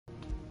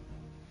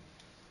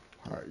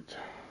Alright.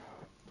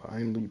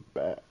 Finally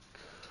back.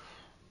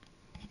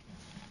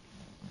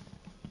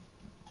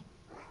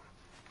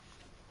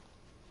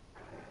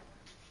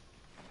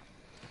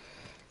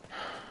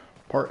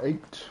 Part 8.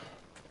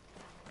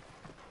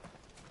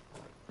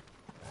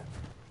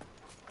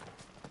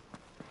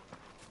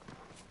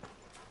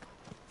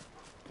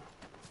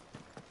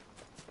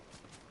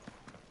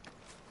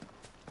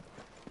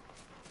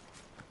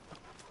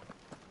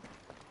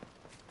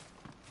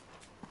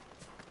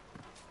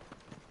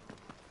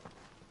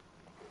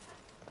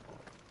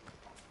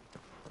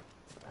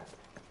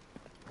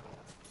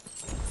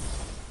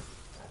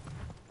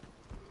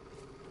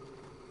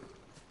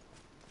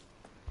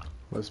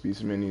 Must be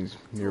some minis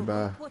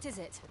nearby. What is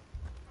it?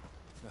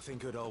 Nothing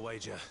good, I'll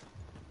wager.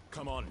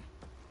 Come on.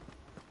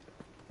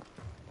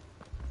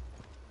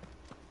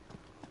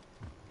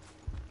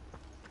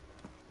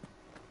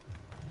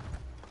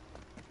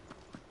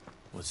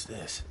 What's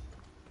this?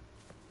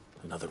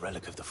 Another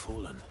relic of the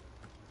fallen.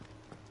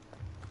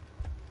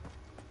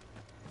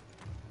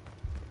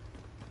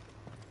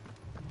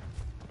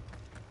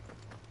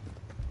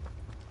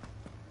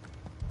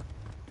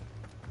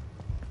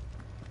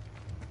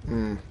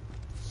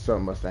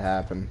 Something must have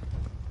happened.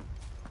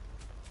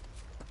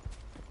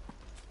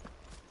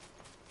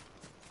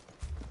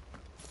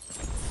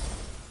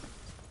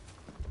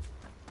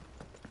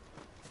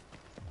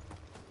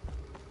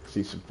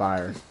 See some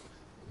fire.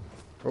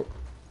 Oh,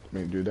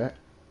 maybe do that.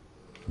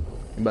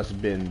 It must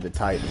have been the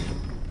Titan.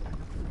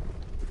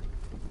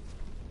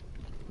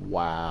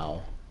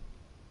 Wow.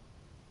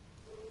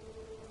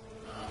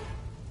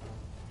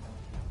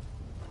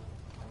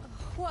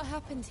 What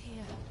happened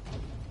here?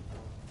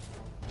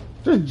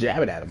 Just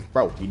jab it at him.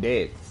 Bro, he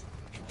dead.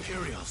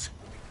 Imperials.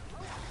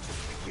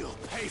 You'll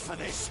pay for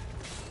this.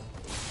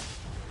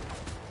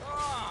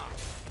 Ah,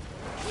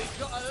 we've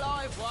got a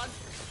live one.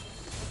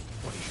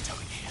 What are you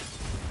doing here?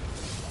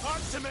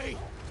 Answer me!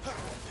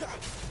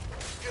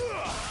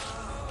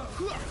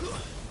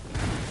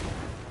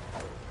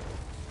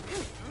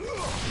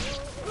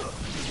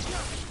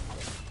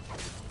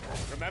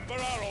 Remember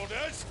our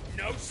orders?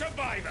 No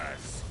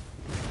survivors!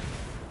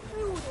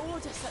 Who would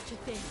order such a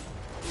thing?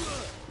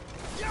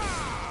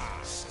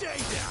 Stay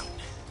down!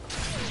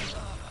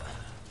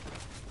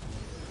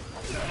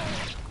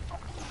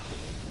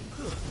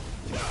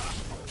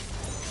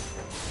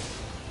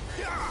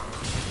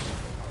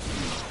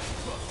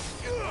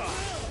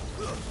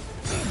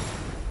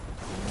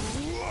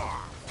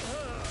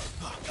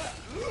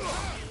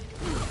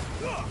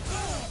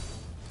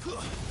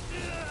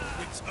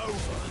 It's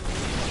over.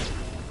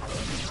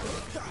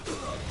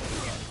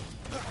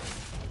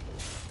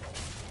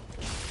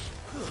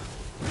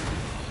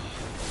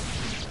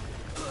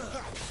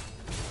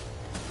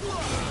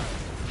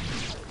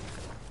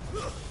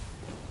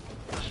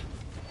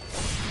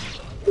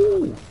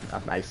 Ooh,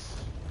 that's nice.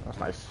 That's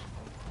nice.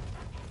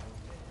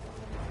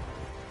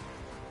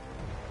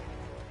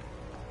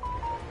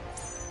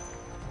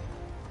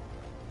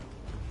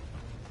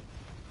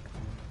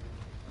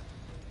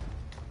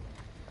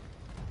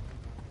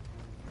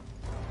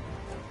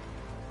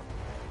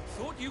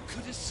 Thought you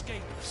could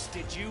escape us,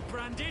 did you,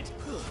 Branded?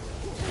 You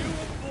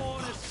were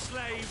born a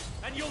slave,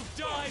 and you'll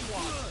die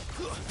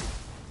one!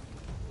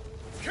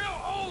 Kill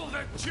all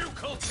the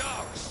ducal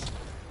dogs!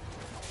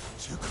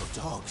 Ducal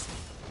dogs?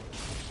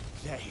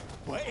 They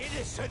were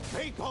innocent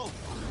people!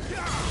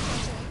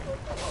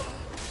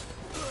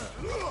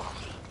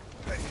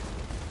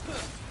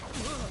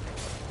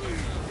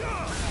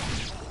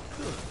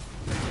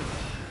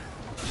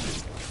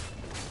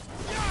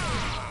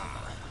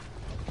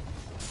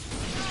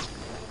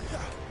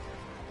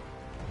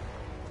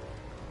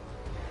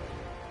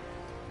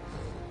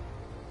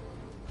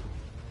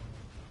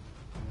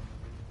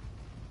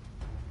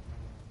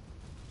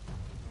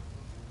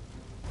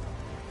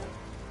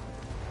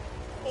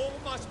 All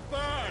must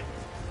burn!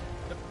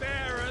 The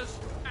bearers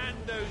and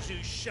those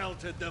who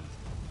sheltered them.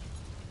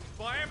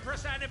 By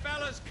Empress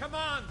Annabella's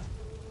command!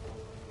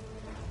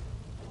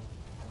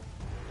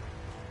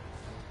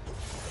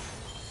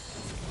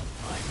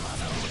 My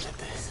mother ordered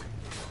this.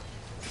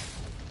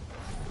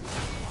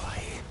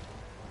 Why?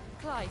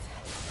 Clive,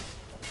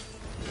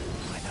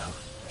 I know.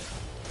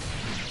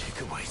 You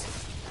can wait.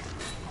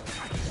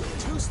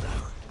 Too slow.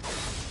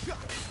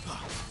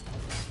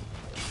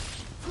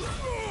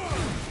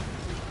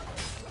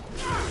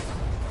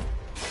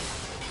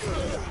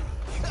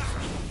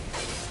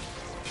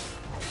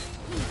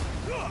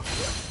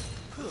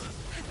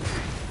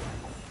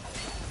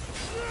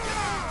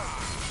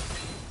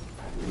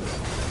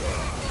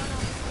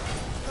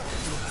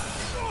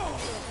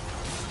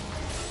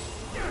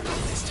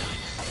 This time.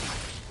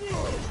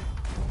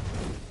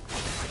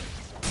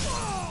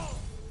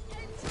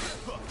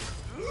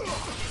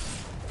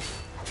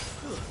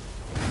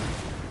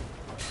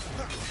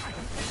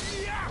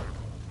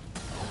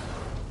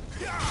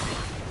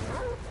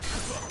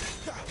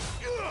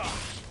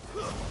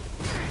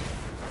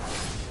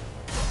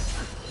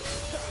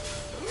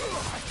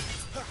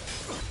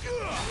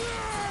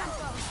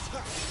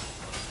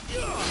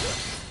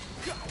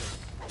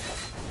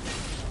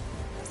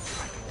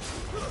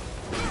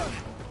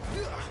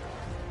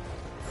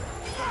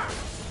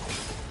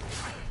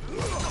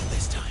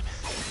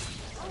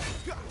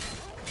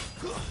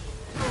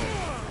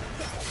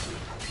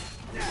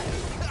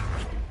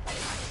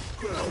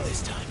 Not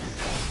this time.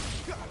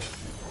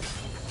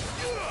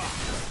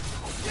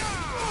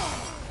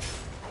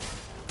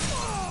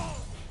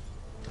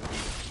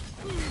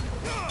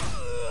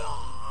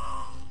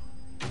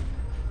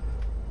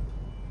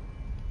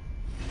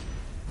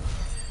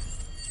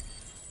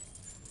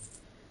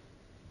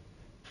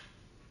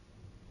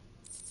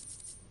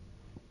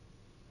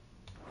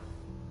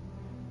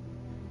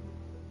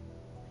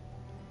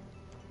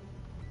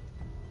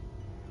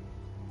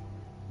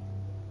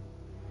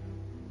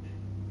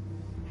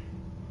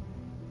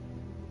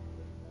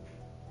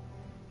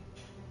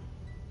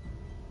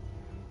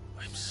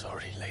 I'm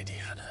sorry, Lady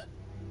Hannah.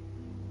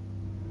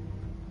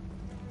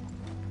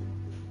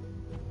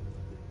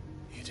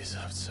 You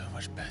deserved so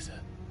much better.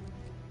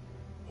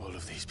 All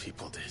of these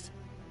people did.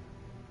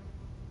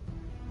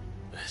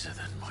 Better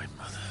than my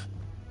mother.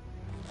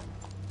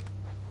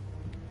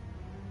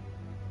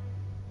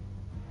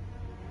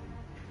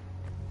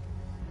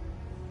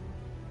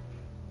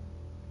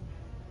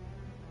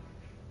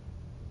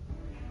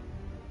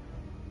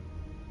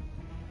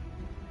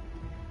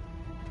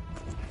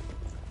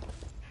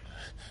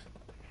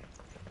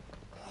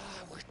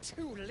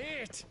 Too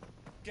late!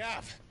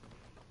 Gav!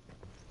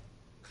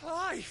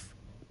 Clive!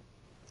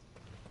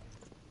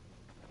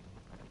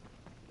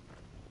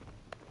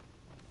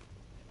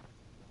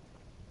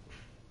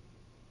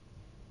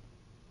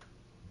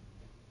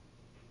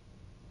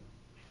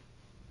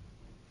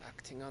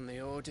 Acting on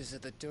the orders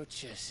of the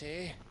Duchess,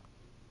 eh?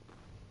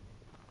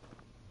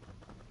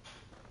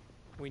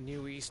 We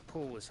knew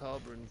Eastpool was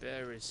harbouring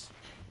bearers.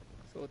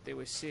 Thought they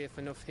were safe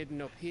enough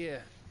hidden up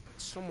here,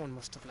 but someone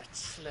must have let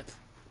slip.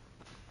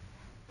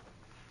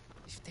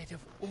 If they'd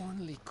have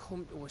only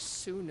come to us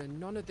sooner,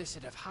 none of this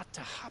would have had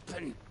to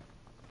happen.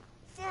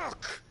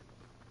 Fuck!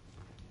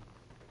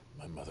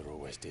 My mother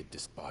always did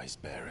despise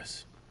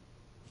bearers.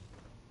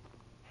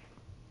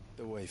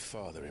 The way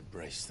Father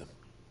embraced them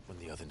when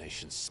the other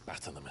nations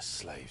spat on them as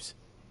slaves.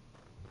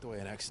 The way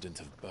an accident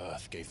of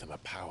birth gave them a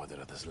power that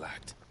others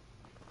lacked.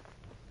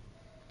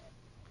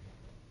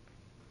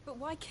 But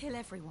why kill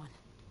everyone?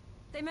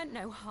 They meant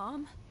no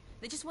harm.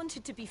 They just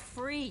wanted to be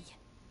free.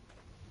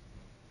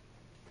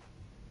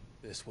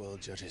 This world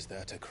judges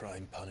that a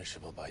crime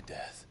punishable by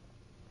death.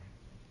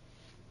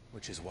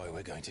 Which is why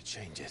we're going to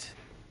change it.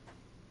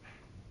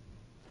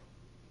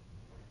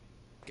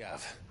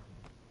 Gav,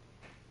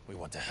 we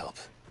want to help.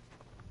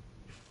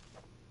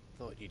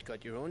 Thought you'd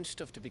got your own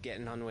stuff to be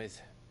getting on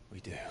with. We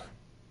do.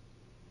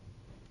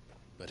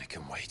 But it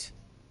can wait.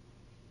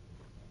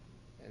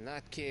 In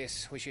that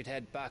case, we should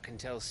head back and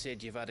tell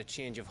Sid you've had a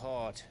change of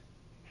heart.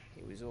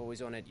 He was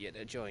always on it yet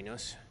to join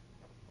us.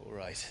 All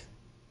right.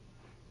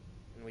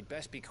 And we'd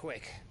best be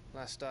quick.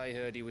 Last I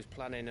heard, he was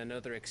planning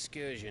another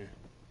excursion.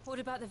 What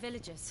about the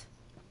villagers?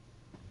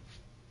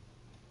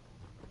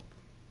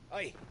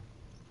 Aye.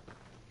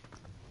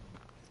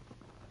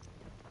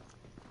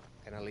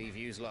 Can I leave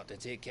yous lot to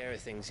take care of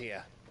things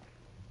here?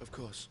 Of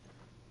course.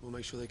 We'll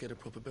make sure they get a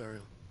proper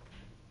burial.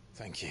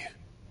 Thank you.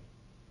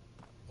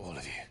 All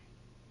of you.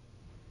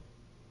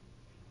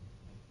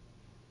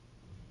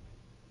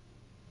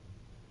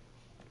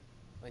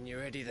 When you're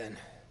ready, then.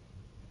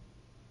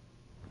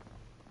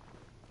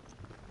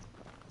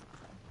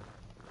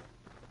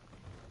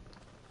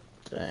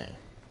 Dang.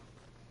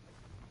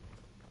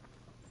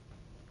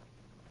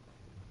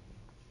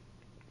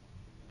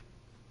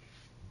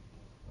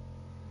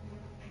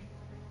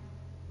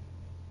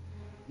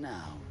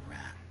 Now,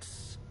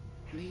 rats,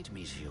 lead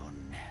me to your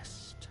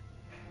nest.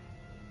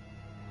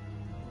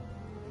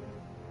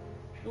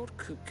 Lord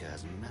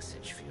Kupka's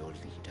message for your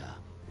leader.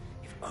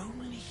 If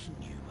only he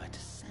knew where to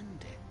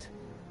send it.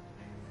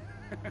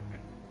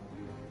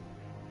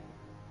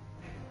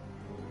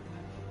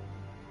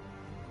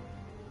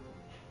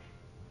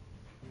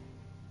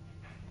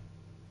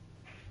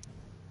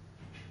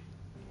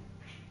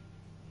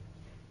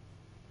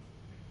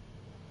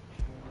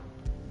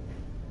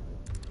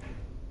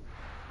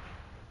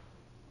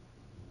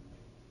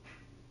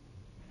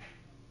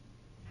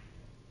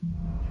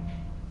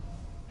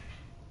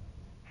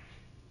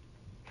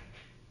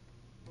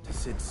 To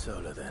Sid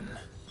Solar, then.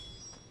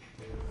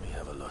 We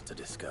have a lot to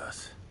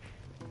discuss.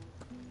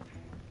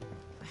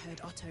 I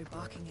heard Otto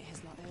barking at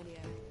his lot earlier.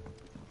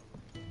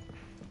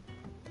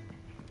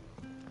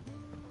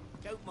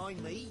 Don't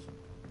mind me.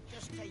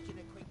 Just taking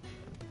a quick...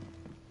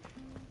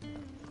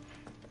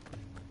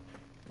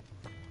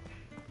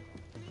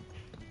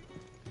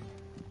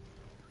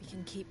 We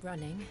can keep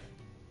running.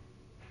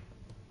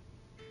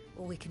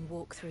 Or we can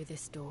walk through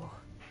this door.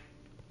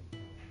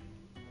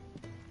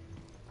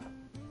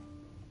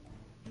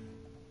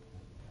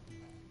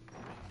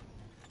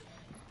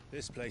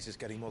 This place is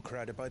getting more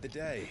crowded by the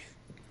day.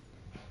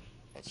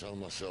 I tell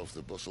myself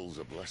the bustle's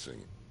a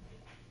blessing.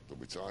 There'll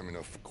be time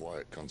enough for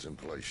quiet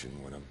contemplation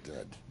when I'm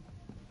dead.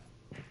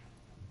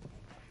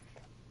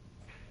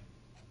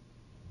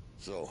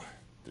 So,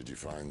 did you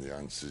find the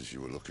answers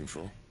you were looking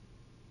for?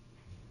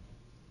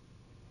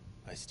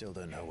 I still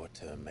don't know what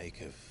to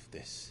make of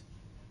this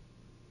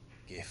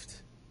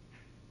gift,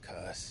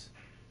 curse,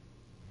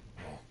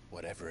 or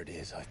whatever it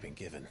is I've been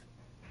given.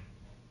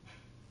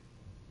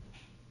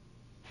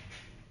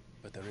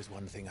 But there is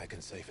one thing I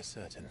can say for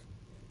certain.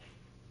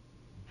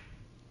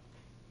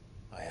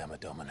 I am a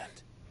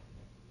dominant.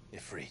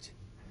 Ifrit.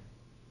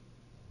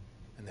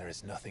 And there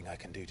is nothing I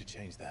can do to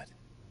change that.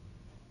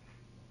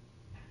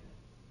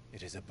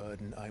 It is a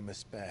burden I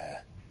must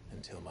bear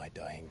until my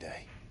dying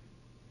day.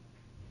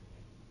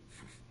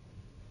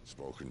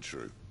 Spoken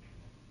true.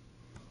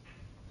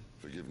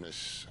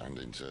 Forgiveness and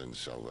in turn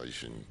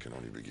salvation can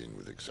only begin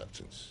with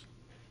acceptance.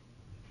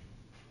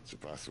 It's a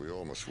path we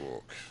all must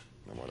walk,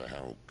 no matter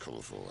how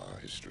colourful our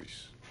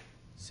histories.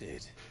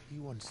 Sid,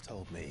 you once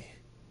told me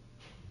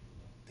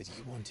that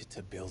you wanted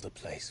to build a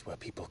place where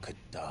people could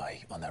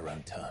die on their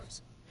own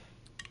terms.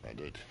 I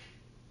did.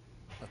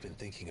 I've been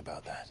thinking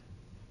about that.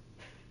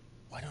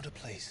 Why not a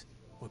place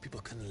where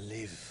people can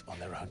live on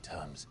their own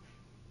terms?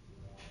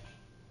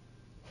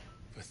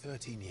 For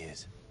 13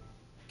 years,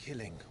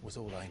 killing was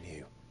all I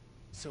knew.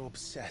 So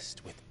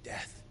obsessed with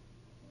death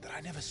that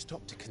I never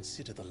stopped to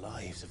consider the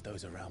lives of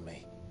those around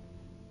me.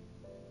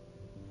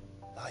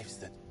 Lives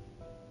that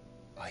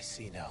I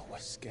see now were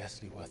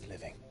scarcely worth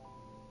living.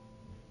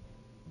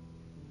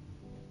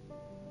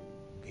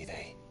 Be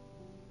they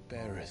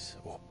bearers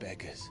or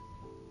beggars,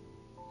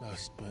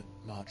 most but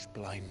march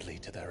blindly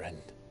to their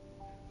end,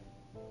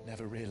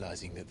 never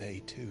realizing that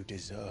they too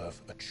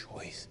deserve a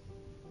choice.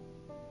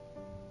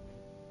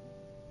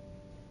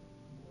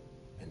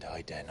 And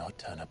I dare not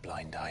turn a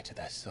blind eye to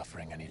their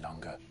suffering any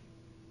longer.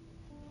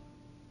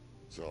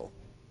 So,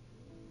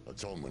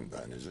 atonement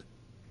then, is it?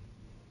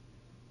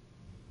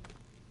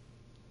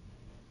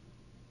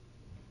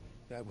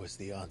 That was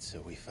the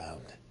answer we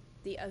found.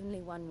 The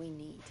only one we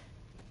need.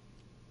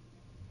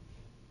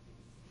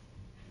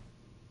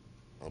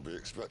 I'll be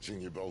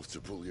expecting you both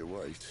to pull your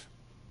weight.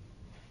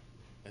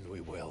 And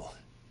we will.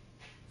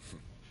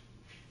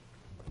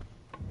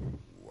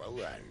 Well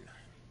then,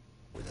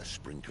 with a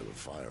sprinkle of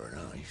fire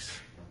and ice,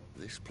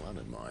 this plan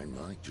of mine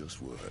might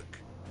just work.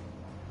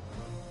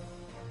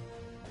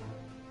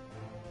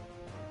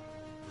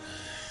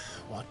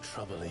 What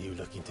trouble are you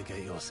looking to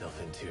get yourself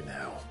into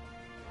now?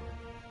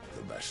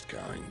 The best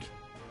kind.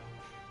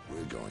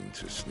 We're going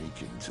to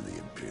sneak into the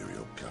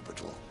Imperial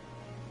capital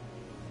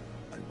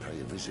and pay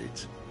a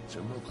visit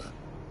to Mother.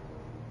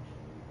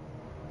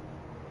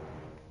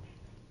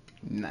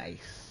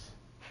 Nice.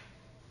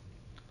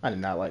 I did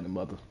not like the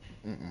mother.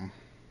 Mm-mm.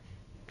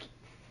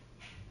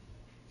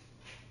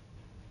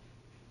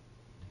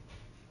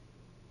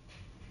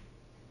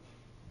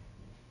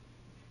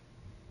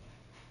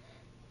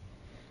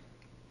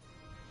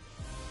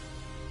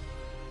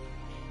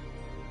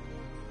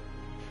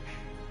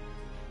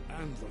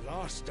 And the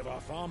last of our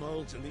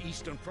farmholds in the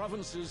eastern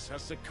provinces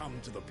has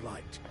succumbed to the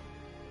blight.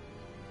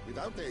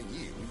 Without their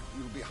yield,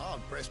 you'll be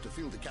hard-pressed to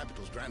fill the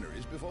capital's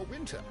granaries before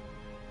winter.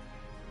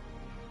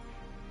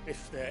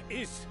 If there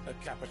is a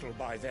capital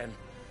by then,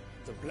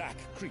 the black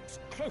creeps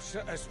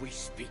closer as we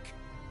speak.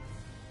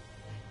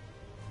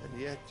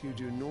 And yet you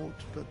do naught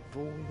but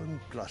bawl and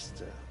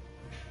bluster.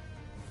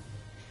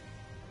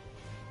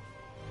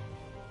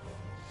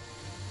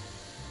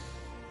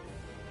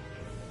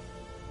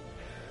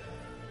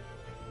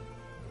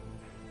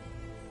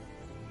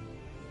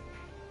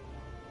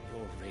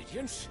 Your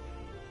Radiance?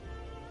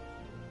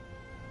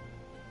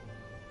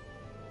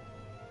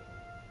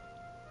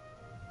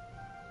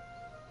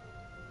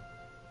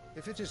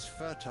 If it is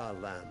fertile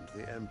land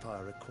the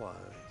Empire requires,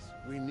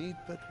 we need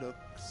but look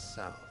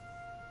south.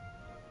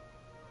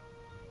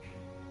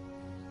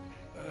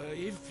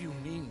 If you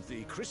mean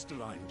the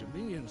crystalline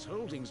Dominion's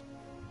holdings,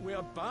 we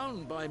are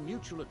bound by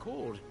mutual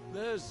accord.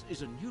 Theirs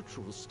is a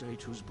neutral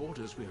state whose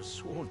borders we are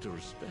sworn to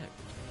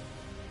respect.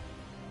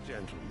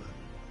 Gentlemen,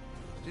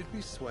 did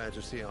we swear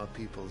to see our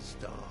people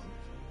starve?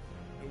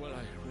 Well,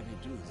 I really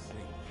do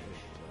think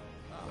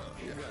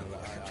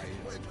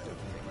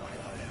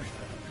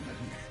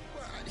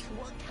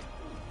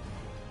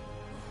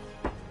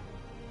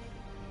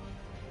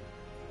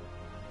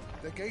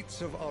The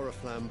gates of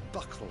Oriflamme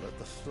buckle at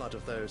the flood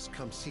of those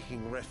come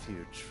seeking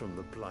refuge from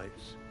the Blight.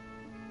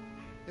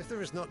 If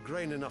there is not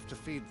grain enough to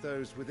feed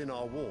those within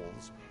our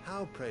walls,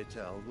 how, pray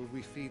tell, will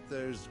we feed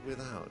those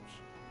without?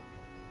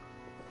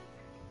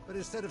 But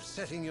instead of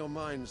setting your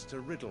minds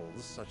to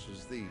riddles such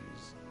as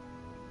these,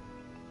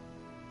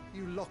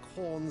 you lock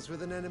horns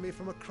with an enemy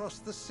from across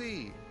the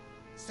sea,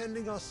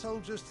 sending our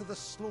soldiers to the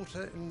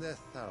slaughter in their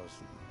thousands.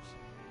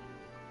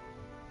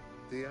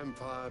 The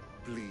Empire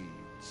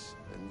bleeds,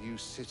 and you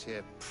sit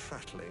here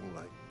prattling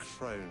like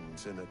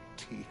crones in a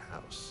tea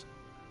house.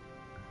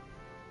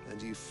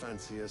 And you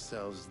fancy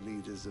yourselves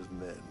leaders of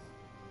men.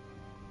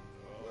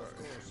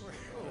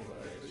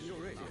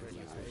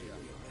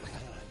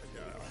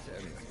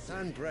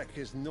 Sandbreck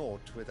is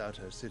naught without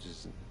her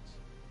citizens.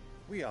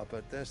 We are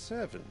but their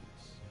servants.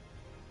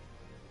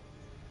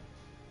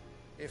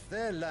 If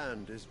their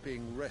land is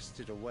being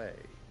wrested away,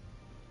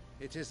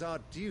 it is our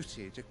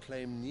duty to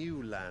claim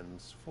new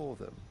lands for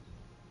them.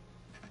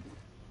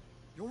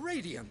 Your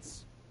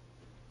Radiance!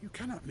 You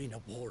cannot mean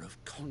a war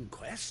of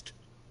conquest.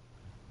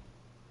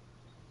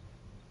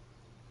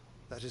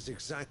 That is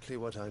exactly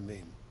what I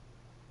mean.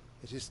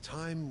 It is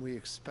time we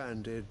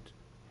expanded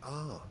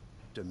our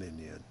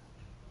dominion.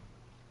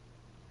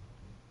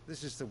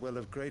 This is the well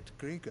of Great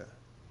Grieger.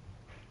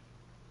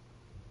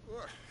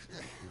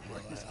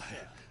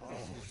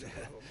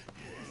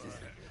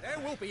 There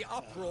will be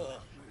uproar.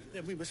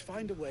 Then we must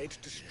find a way to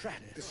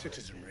distract the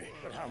citizenry.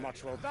 But how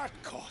much will that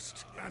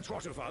cost? And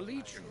what of our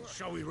legions?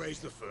 Shall we raise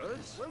the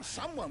furs? Well,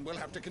 someone will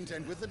have to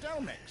contend with the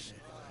Dalmex.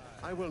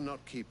 I will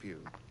not keep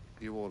you.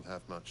 You all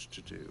have much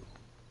to do.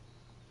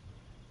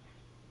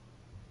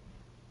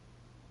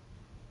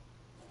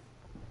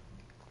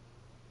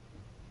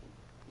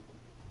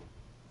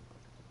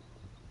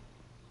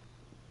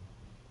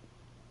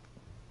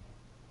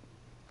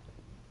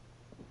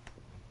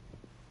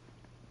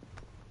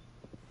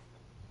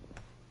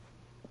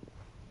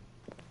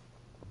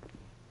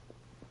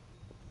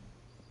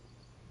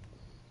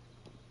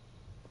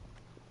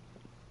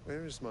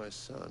 Where is my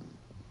son?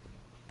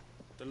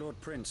 The Lord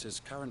Prince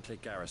is currently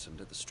garrisoned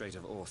at the Strait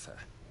of Author.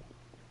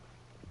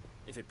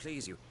 If it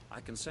please you,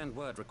 I can send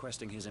word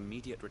requesting his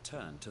immediate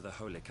return to the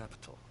Holy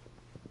Capital.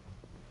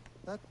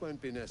 That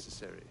won't be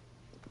necessary.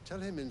 Tell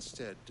him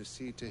instead to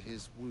see to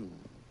his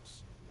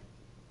wounds.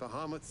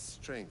 Bahamut's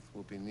strength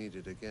will be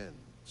needed again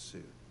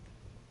soon.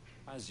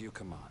 As you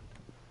command.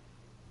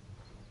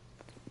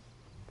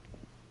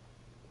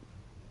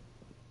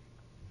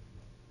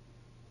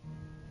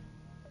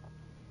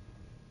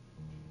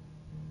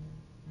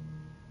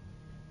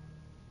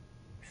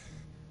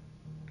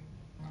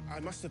 I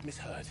must have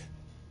misheard.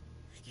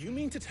 You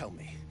mean to tell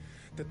me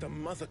that the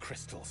Mother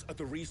Crystals are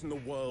the reason the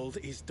world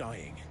is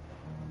dying?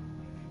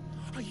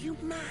 Are you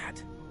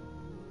mad?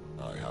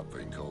 I have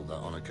been called that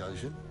on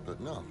occasion,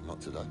 but no, not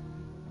today.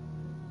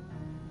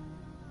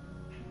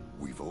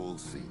 We've all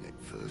seen it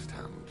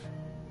firsthand.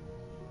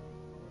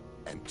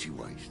 Empty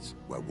wastes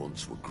where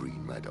once were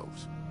green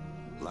meadows.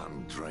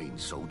 Land drained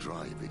so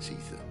dry of its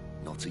ether,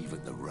 not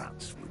even the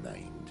rats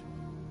remained.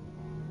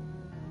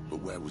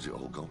 But where was it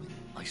all going?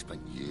 I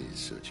spent years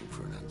searching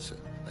for an answer,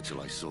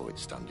 until I saw it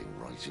standing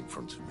right in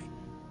front of me.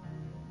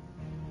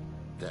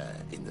 There,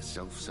 in the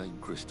self-same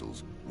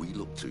crystals we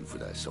look to for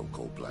their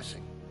so-called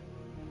blessing.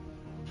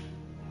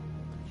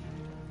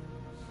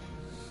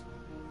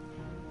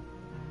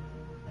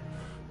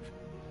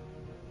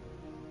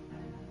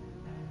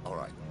 All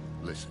right,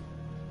 listen.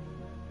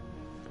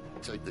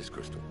 Take this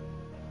crystal.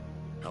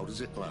 How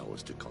does it allow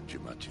us to conjure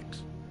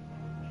magics?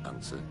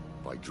 Answer,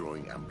 by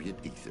drawing ambient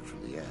ether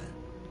from the air.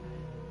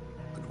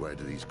 And where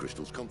do these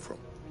crystals come from?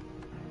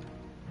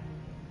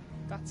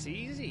 That's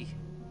easy.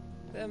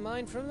 They're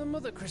mined from the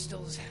Mother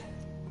Crystals.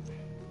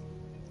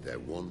 They're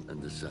one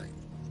and the same.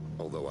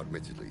 Although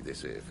admittedly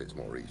this here fits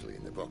more easily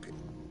in the pocket.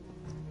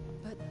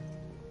 But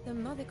the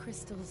Mother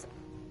Crystals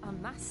are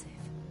massive.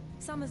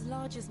 Some as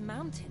large as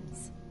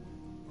mountains.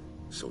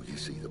 So you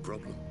see the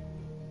problem.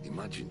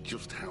 Imagine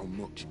just how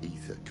much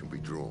ether can be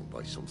drawn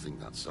by something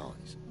that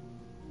size.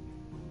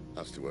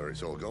 As to where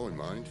it's all going,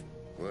 mind,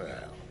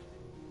 well,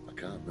 I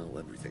can't know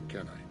everything,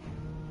 can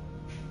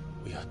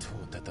I? We are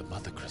taught that the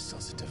Mother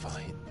Crystals are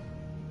divine.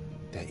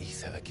 Their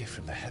ether a gift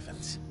from the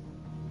heavens.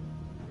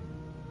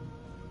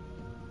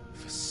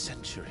 For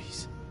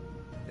centuries,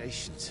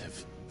 nations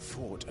have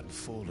fought and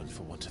fallen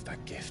for want of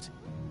that gift.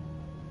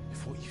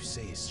 If what you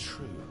say is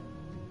true,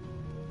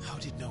 how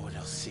did no one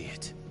else see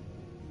it?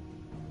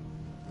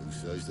 Who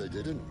says they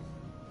didn't?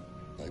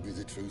 Maybe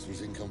the truth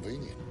was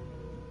inconvenient.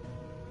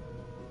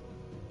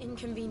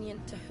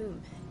 Inconvenient to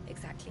whom,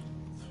 exactly?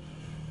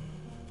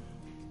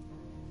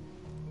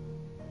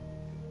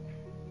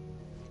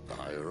 The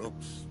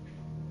higher-ups?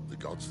 The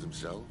gods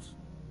themselves?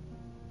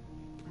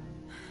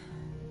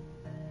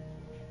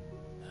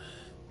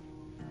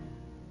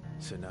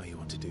 So now you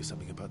want to do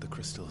something about the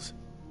crystals?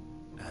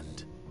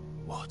 And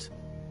what?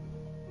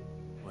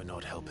 We're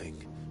not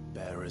helping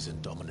bearers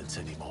and dominants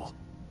anymore.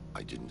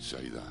 I didn't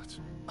say that.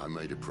 I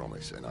made a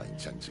promise and I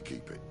intend to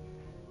keep it.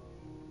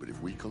 But if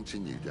we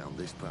continue down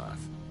this path,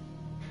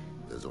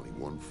 there's only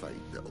one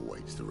fate that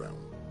awaits the realm.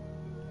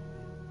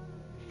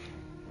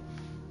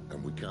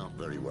 And we can't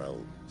very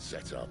well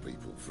set our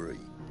people free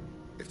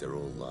if they're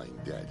all lying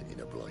dead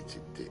in a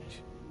blighted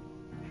ditch.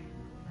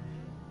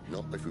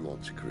 Not if we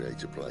want to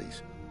create a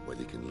place where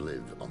they can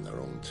live on their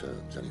own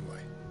terms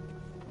anyway.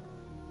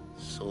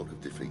 Sort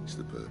of defeats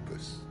the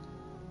purpose.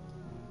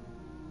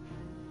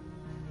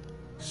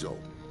 So,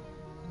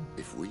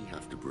 if we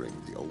have to bring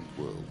the old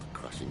world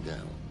crashing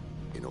down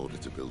in order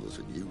to build us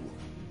a new one,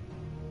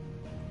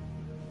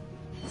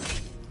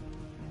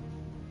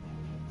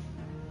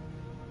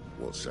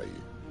 what say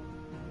you?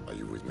 Are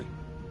you with me?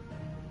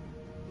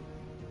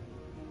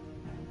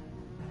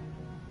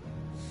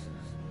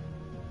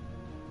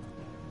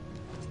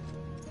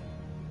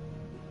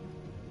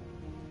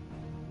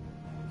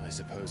 I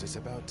suppose it's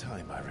about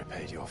time I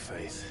repaid your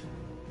faith.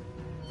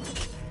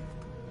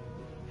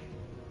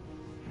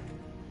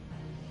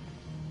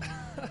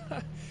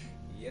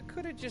 You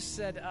could have just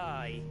said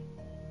aye.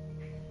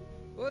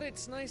 But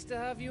it's nice to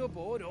have you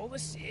aboard all the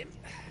same.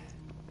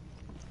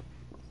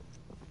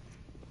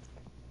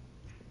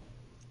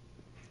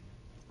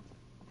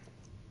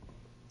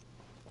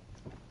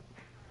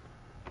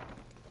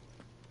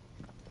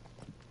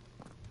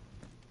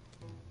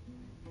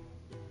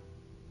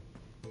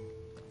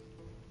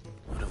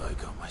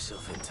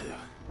 myself into?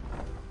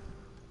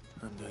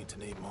 I'm going to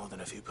need more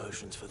than a few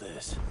potions for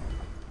this.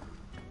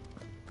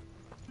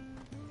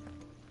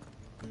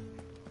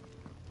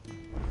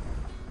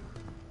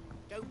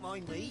 Don't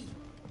mind me.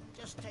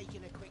 Just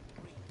taking a quick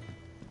break.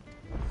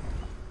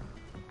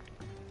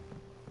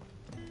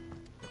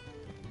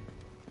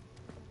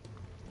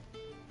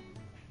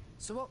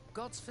 So what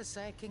God's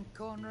forsaken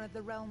corner of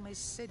the realm is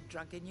Sid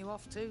dragging you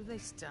off to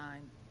this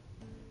time?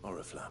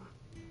 Oriflamme.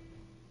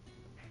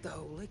 The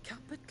Holy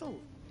Capital.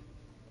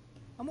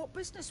 And what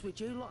business would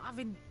you lot have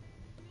in...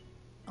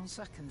 On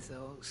second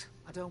thoughts,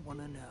 I don't want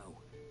to know.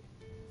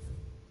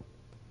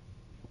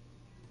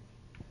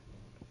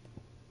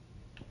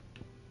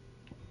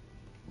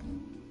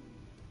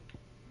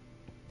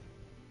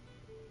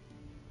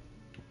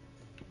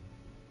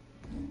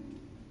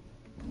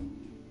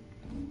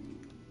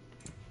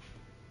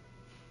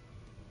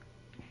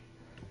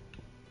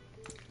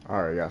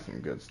 Alright, got some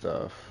good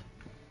stuff.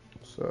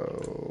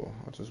 So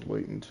I'll just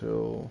wait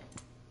until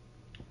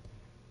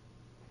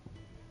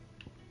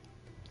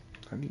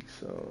I need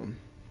some.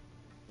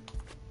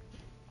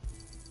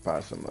 Buy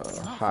some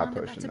high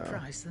potion now.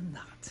 Price than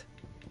that.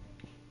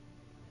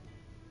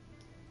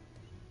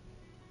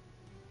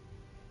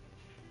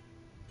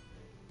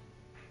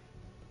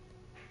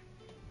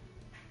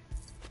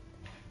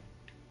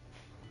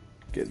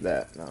 Get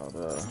that now.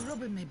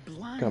 Rubbing me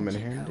blind, come in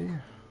handy.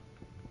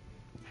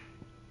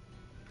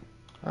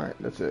 Alright,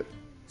 that's it.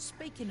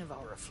 Speaking of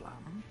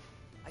Oriflamme,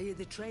 I hear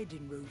the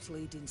trading routes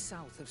leading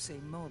south have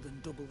seen more than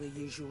double the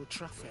usual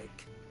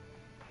traffic.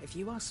 If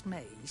you ask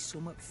me,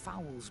 somewhat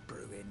foul's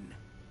brewing,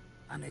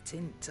 and it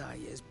ain't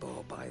Tyre's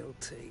borbile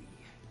tea.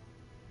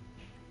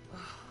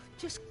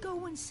 Just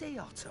go and see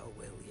Otto,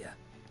 will ya?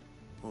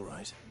 All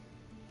right.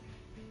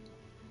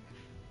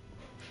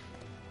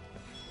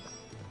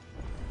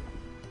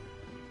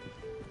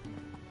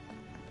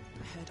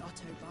 I heard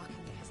Otto barking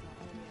at his lot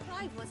earlier.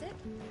 Clive, was it?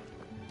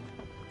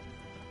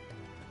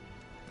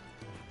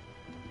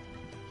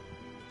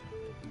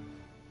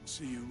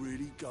 So you're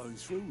really going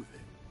through with it?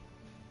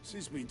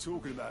 Sid's been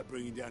talking about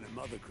bringing down a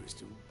mother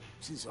crystal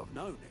since I've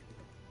known it.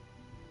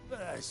 But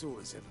that's all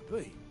it's ever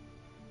been.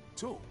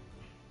 Talk.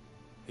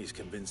 He's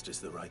convinced it's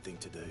the right thing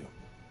to do.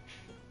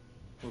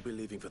 We'll be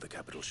leaving for the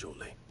capital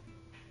shortly.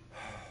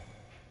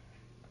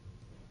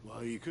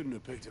 Well, you couldn't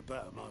have picked a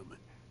better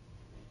moment.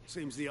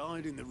 Seems the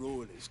hiding the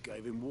royalists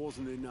gave him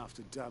wasn't enough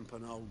to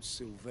dampen old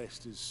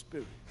Sylvester's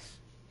spirits.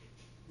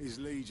 His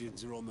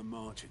legions are on the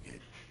march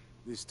again,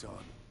 this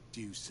time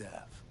due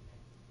south.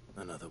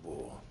 Another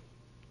war.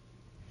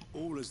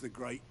 All as the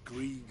great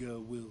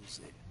Grieger wills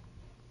it.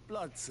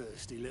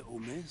 Bloodthirsty little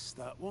miss,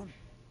 that one.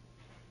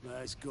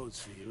 That's God's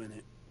for you,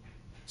 innit?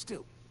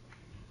 Still,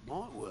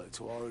 might work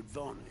to our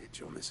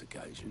advantage on this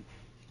occasion.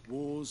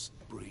 Wars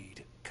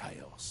breed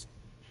chaos.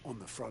 On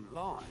the front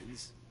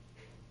lines,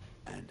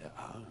 and at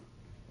home.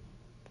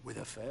 With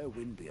a fair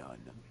wind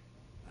behind them,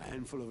 a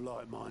handful of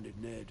like-minded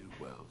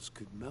ne'er-do-wells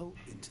could melt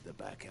into the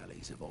back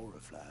alleys of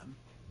Oriflamme.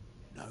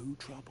 No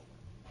trouble.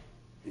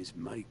 It's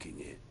making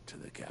it to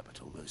the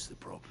capital that's the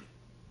problem.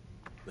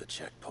 The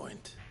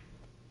checkpoint.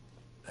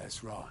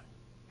 That's right.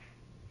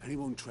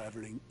 Anyone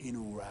travelling in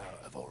or out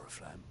of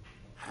Oriflamme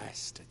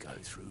has to go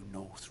through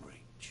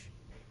Northreach.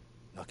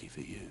 Lucky for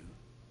you,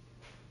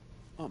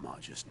 I might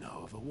just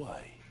know of a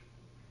way.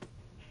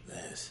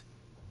 This?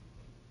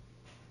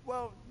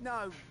 Well,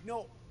 no,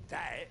 not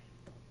that.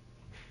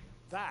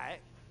 That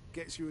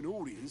gets you an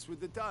audience with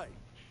the Dame.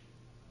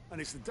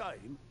 And it's the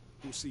Dame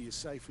who'll see you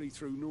safely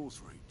through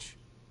Northreach.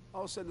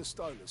 I'll send a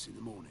Stolas in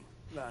the morning,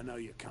 let her know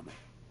you're coming.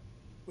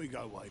 We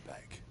go way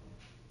back,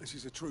 and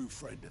she's a true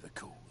friend of the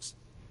cause.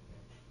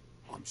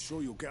 I'm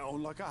sure you'll get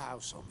on like a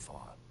house on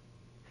fire.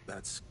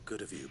 That's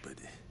good of you, but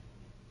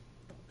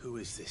who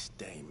is this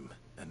Dame,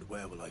 and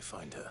where will I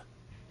find her?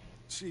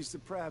 She's the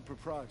proud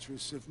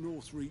proprietress of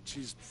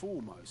Northreach's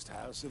foremost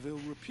house of ill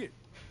repute,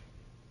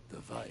 the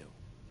Vale.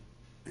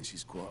 And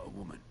she's quite a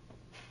woman,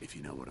 if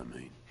you know what I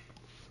mean.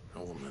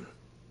 A woman.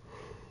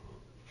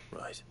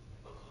 Right.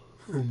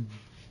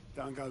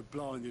 Don't go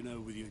blinding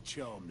her with your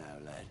charm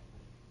now, lad.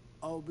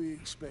 I'll be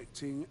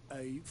expecting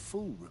a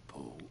full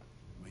report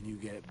when you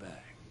get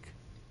back.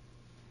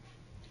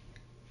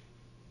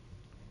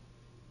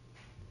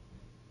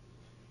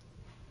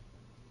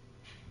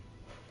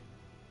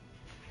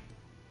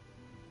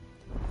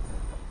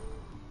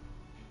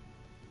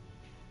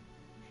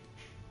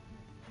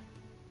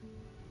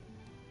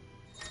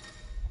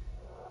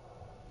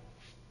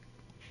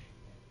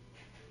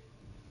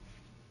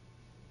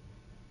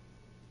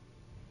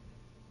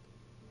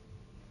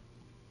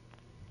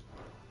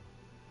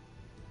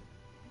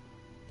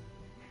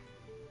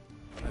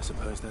 I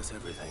suppose that's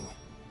everything.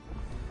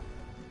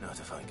 Now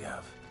to find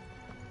Gav.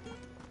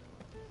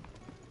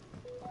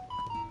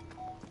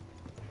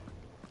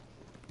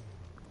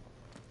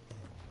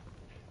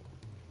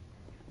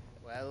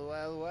 Well,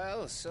 well,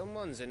 well,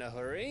 someone's in a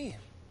hurry.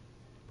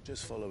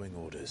 Just following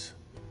orders.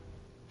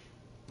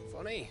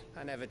 Funny,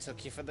 I never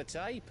took you for the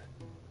type.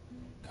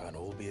 Can't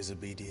all be as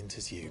obedient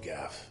as you,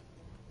 Gav.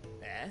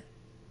 Eh?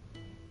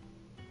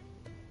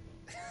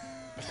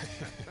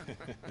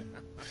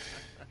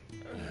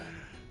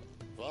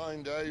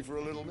 Fine day for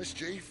a little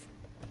mischief,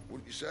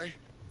 wouldn't you say?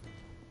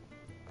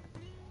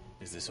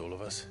 Is this all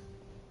of us?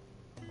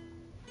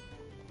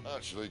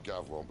 Actually,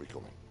 Gav won't be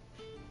coming.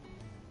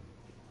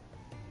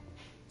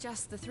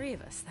 Just the three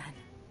of us, then?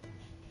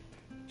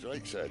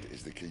 Drake's Head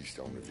is the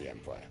keystone of the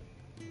Empire.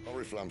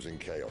 Oriflamme's in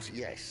chaos,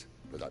 yes,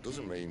 but that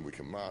doesn't mean we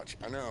can march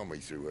an army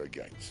through her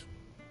gates.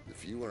 The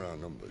fewer our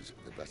numbers,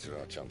 the better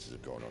our chances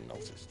of going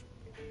unnoticed.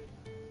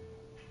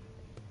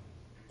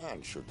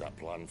 And should that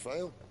plan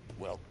fail,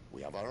 well,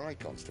 we have our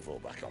icons to fall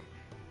back on.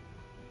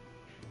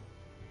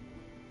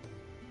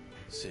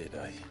 Sid,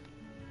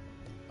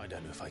 I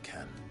don't know if I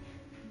can.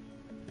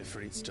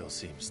 Ifrit still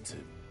seems to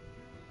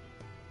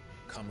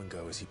come and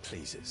go as he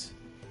pleases.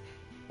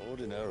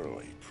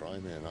 Ordinarily,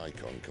 priming an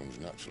icon comes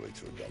naturally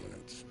to a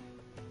dominance.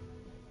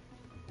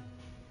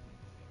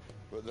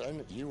 But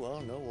then, you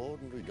are no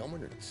ordinary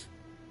dominance.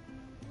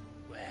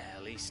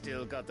 Well, he's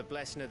still got the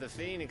blessing of the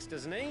Phoenix,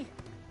 doesn't he?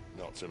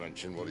 Not to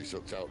mention what he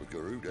sucked out of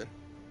Garuda.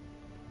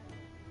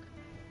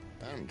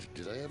 And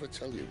did I ever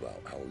tell you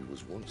about how he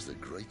was once the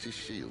greatest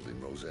shield in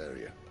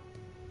Rosaria?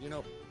 You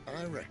know,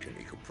 I reckon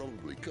he could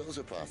probably cut us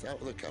a path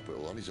out of the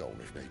capital on his own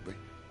if need be.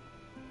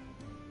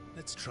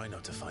 Let's try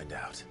not to find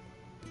out.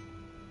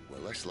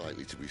 We're less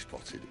likely to be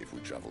spotted if we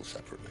travel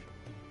separately.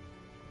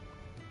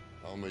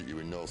 I'll meet you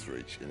in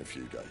Northreach in a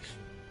few days.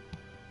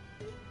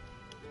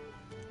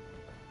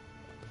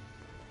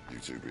 You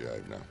two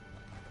behave now.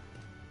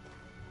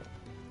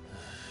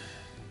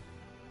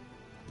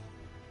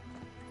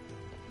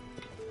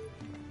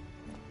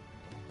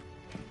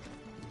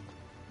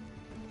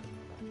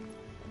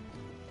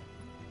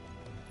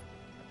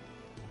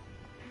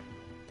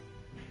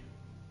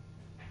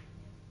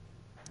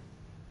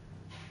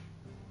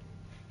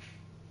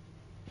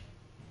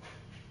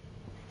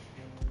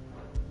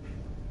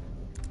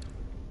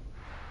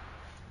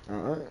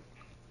 Alright.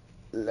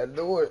 Let's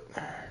do it.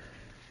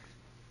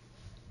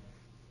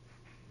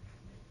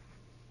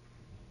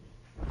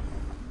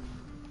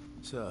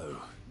 So,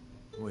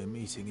 we're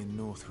meeting in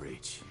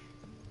Northreach.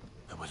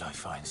 And will I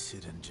find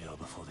Sid and Jill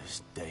before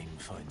this dame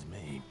finds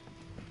me?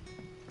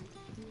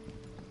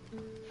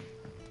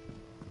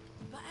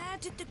 But how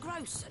did the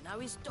grocer know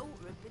his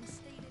daughter had been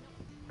stealing?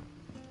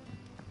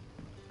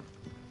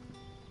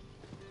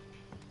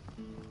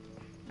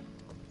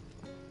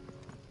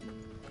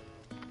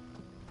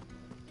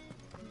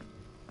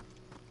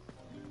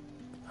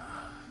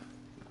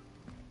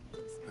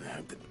 I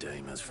hope the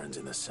dame has friends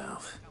in the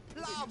south.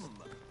 Plum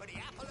for the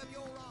apple of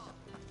your eye.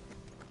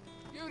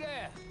 You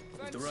there!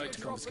 With the right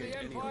to confiscate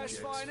any objects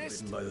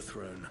forbidden by the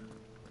throne.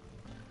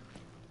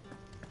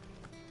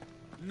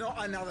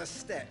 Not another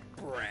step,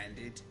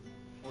 Branded,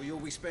 or you'll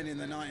be spending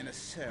the night in a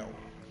cell.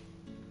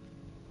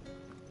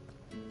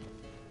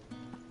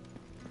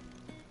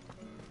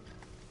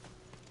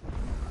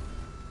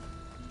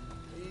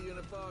 Are you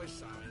gonna buy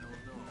something or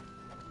not?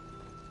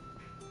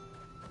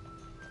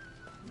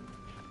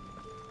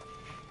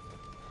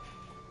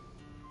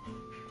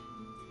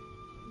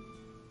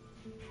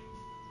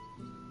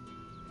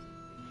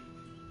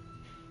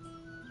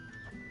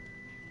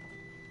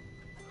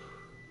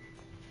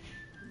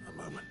 A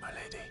moment, my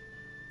lady.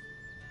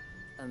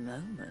 A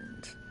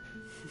moment?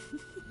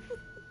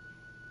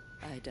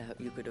 I doubt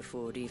you could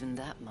afford even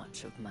that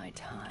much of my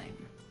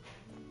time.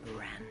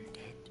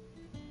 Branded.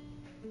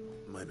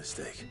 My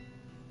mistake.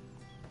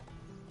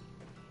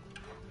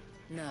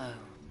 No,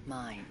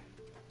 mine.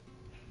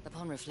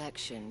 Upon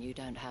reflection, you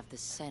don't have the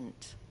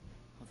scent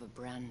of a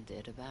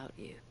Branded about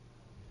you.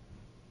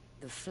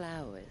 The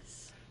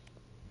flowers.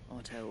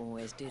 Otto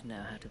always did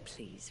know how to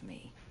please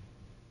me.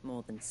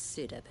 More than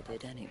Sid ever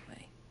did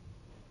anyway.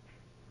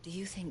 Do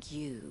you think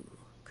you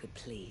could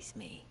please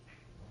me,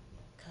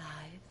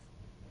 Clive?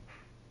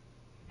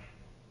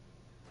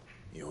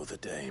 You're the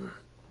dame.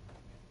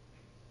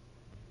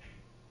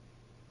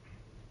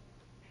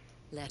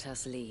 Let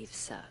us leave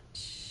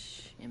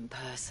such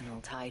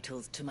impersonal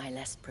titles to my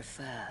less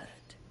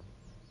preferred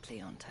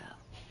clientele.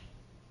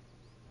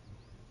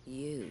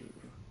 You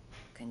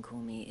can call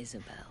me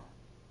Isabel.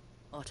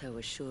 Otto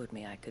assured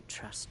me I could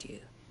trust you.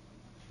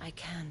 I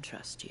can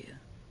trust you,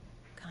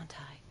 can't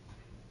I?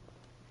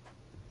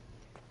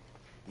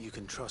 You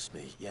can trust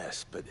me,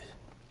 yes, but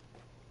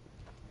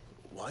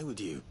why would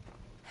you?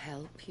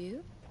 Help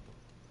you?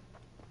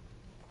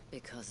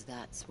 Because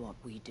that's what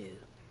we do.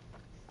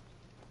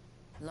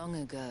 Long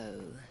ago,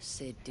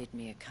 Sid did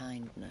me a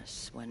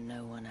kindness when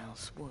no one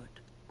else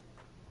would.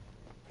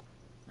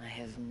 I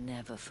have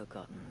never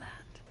forgotten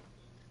that.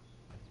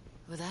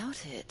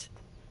 Without it,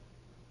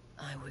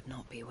 I would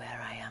not be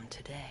where I am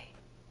today.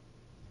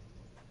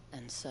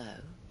 And so,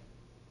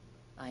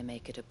 I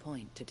make it a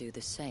point to do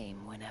the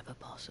same whenever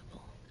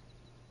possible.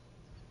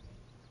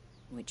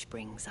 Which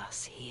brings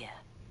us here.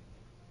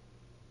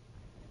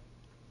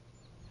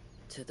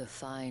 To the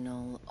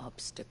final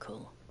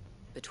obstacle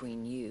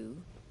between you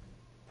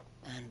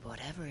and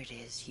whatever it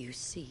is you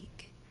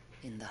seek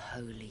in the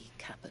holy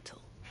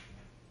capital.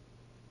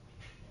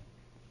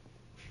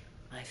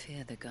 I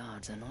fear the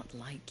guards are not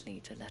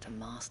likely to let a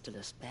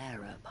masterless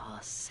bearer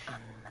pass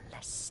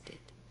unmolested.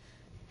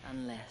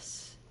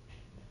 Unless...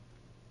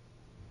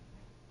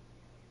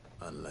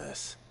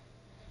 Unless...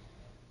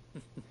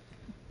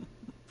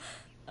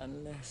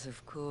 Unless,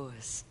 of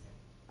course,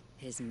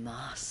 his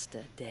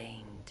master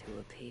deigned to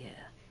appear.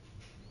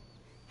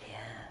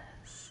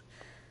 Yes,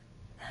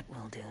 that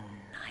will do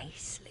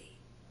nicely.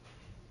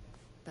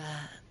 But...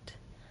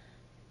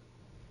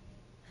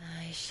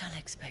 I shall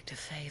expect a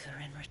favor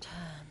in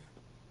return.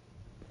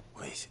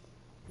 Wait,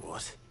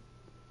 what?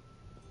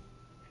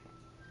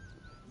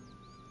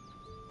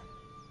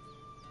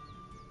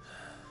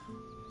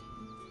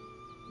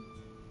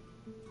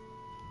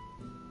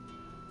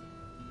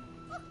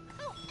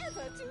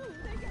 However do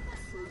they get that?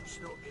 Fruit's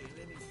not getting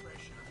any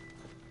fresher.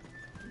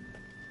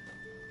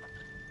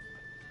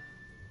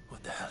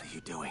 What the hell are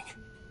you doing?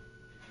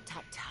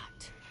 Tut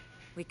tut.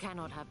 We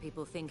cannot have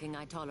people thinking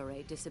I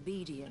tolerate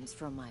disobedience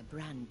from my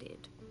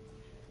branded.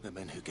 The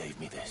men who gave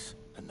me this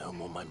are no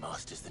more my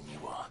masters than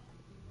you are.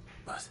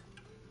 But...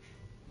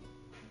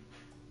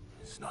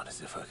 it's not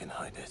as if I can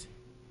hide it.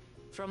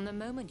 From the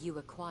moment you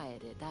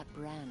acquired it, that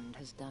brand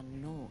has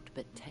done naught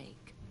but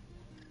take.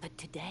 But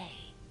today,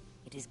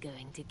 it is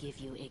going to give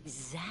you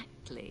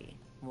exactly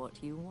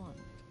what you want.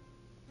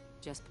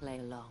 Just play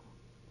along.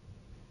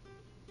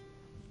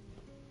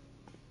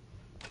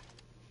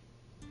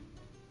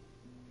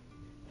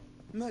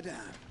 Madame,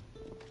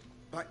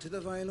 back to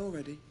the Vale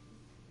already?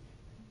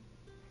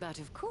 But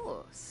of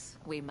course,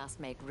 we must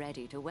make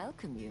ready to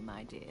welcome you,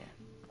 my dear.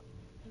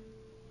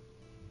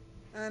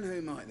 And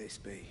who might this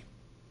be?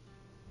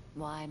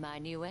 Why, my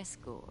new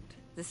escort.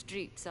 The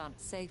streets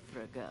aren't safe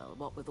for a girl,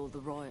 what with all the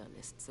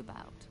royalists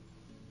about.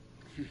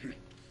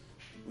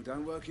 Well,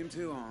 don't work him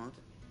too hard.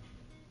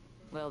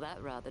 Well,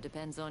 that rather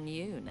depends on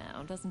you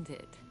now, doesn't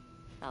it?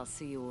 I'll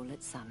see you all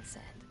at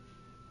sunset.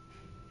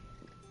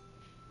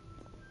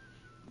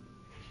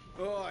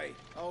 Oi,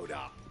 hold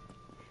up.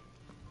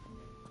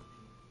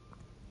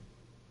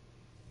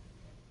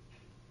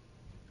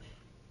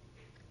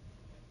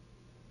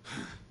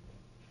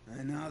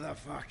 Another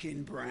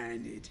fucking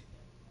branded.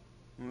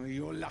 Well,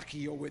 you're lucky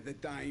you're with the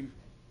dame.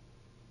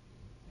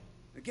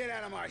 Now get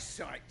out of my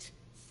sight,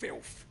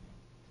 filth.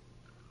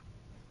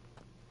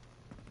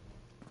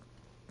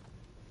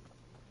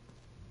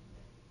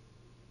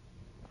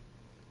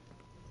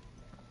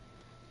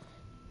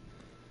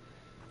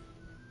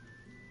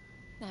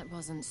 That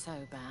wasn't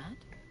so bad.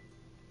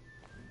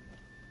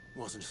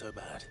 Wasn't so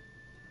bad.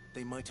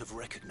 They might have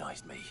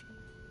recognized me.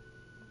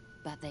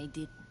 But they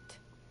didn't.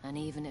 And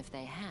even if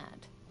they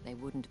had, they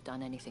wouldn't have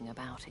done anything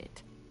about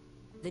it.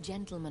 The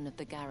gentlemen of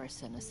the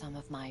garrison are some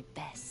of my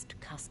best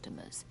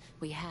customers.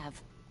 We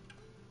have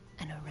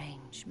an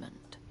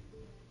arrangement,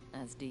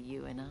 as do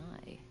you and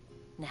I.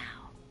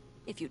 Now,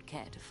 if you'd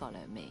care to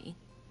follow me,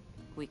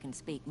 we can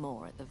speak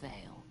more at the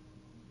Vale.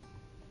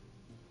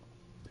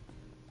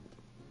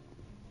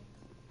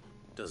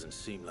 Doesn't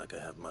seem like I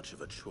have much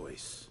of a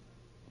choice.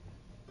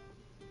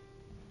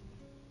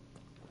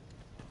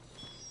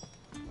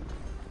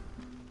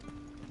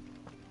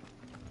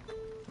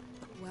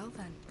 Well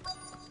then,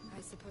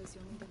 I suppose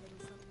you'll need a little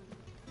something.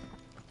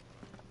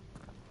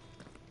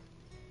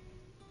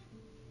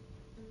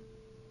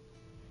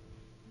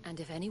 And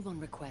if anyone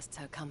requests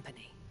her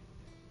company,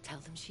 tell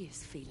them she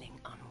is feeling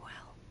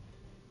unwell.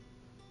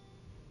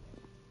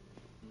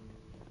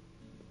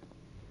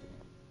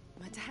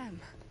 Madame,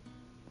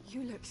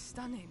 you look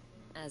stunning.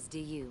 As do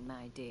you,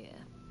 my dear.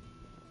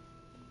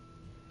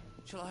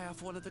 Shall I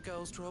have one of the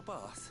girls draw a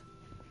bath?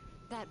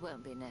 That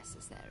won't be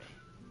necessary.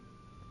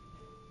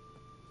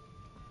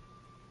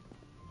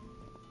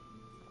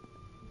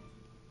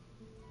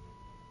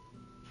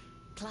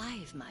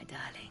 Clive, my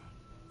darling.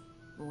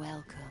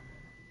 Welcome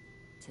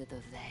to the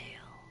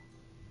Vale.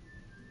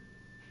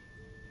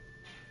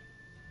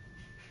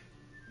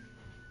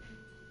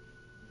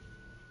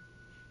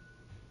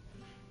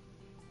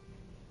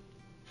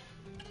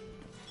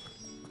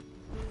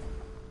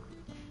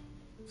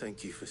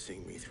 Thank you for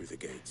seeing me through the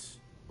gates,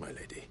 my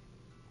lady.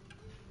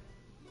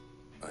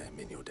 I am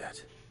in your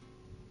debt.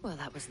 Well,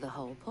 that was the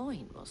whole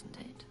point, wasn't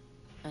it?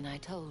 And I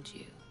told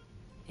you,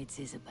 it's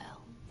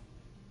Isabel.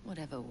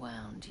 Whatever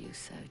wound you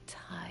so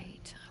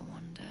tight, I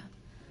wonder.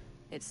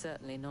 It's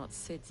certainly not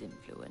Sid's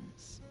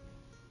influence.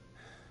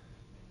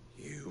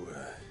 You,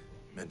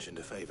 mentioned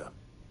a favor.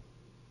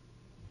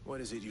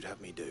 What is it you'd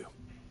have me do?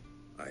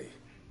 I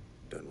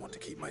don't want to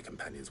keep my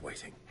companions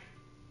waiting.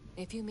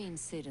 If you mean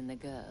Sid and the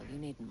girl, you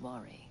needn't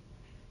worry.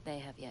 They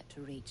have yet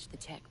to reach the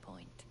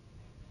checkpoint.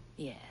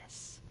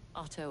 Yes,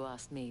 Otto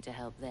asked me to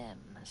help them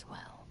as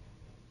well.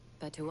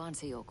 But to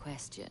answer your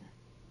question,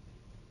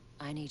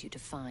 I need you to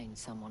find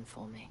someone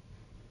for me.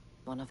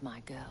 One of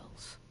my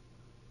girls.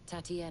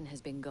 Tatienne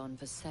has been gone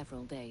for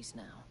several days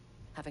now,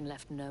 having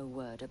left no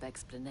word of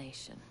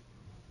explanation.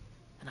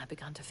 And I've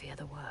begun to fear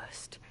the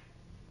worst.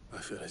 I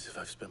feel as if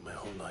I've spent my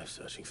whole life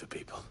searching for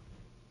people.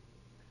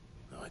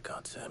 Though I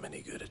can't say I'm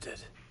any good at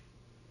it.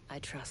 I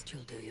trust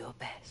you'll do your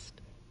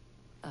best.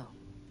 Oh,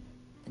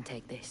 and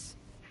take this.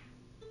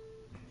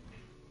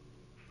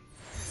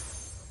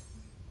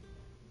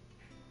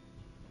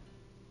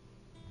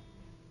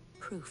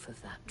 proof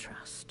of that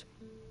trust.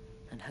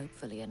 And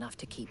hopefully enough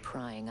to keep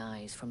prying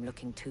eyes from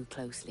looking too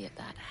closely at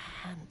that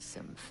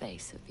handsome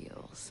face of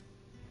yours.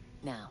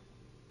 Now,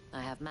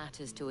 I have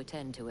matters to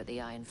attend to at the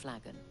Iron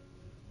Flagon.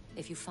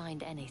 If you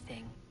find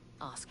anything,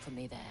 ask for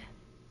me there.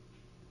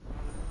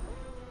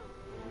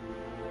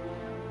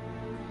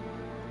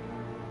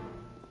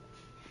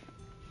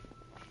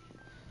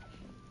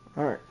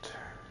 Alright.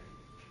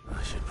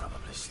 I should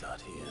probably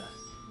start here.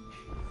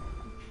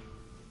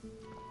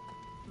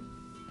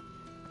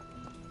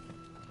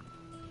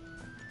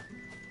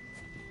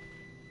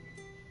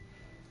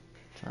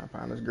 Trying to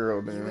find this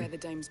girl, You wear then. the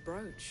dame's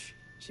brooch.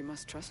 She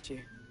must trust you.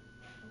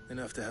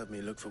 Enough to have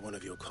me look for one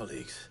of your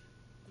colleagues.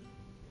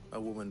 A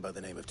woman by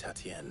the name of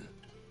Tatienne.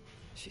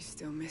 She's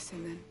still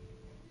missing then.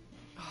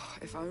 Oh,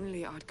 if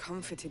only I'd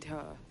comforted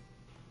her.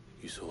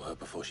 You saw her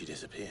before she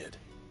disappeared.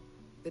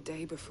 The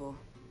day before,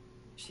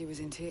 she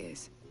was in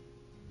tears.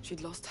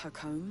 She'd lost her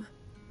comb,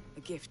 a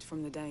gift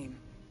from the dame.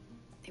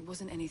 It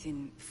wasn't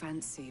anything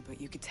fancy,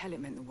 but you could tell it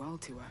meant the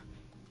world to her.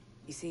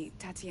 You see,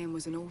 Tatienne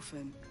was an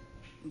orphan,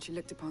 and she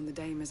looked upon the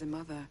dame as a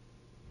mother,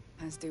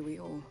 as do we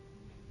all.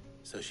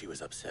 So she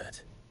was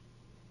upset.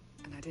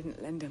 And I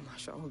didn't lend her my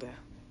shoulder.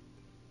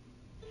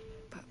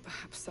 But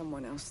perhaps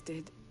someone else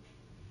did.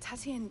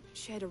 Tatienne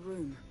shared a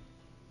room.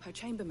 Her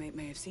chambermaid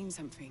may have seen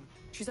something.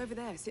 She's over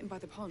there, sitting by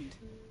the pond.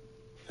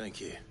 Thank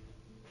you.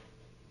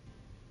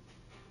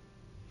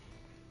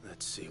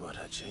 Let's see what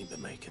her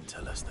chambermaid can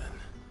tell us then.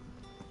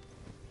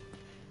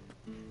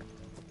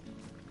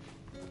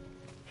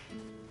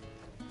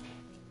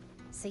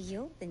 So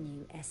you're the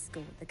new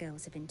escort the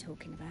girls have been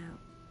talking about.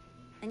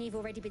 And you've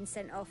already been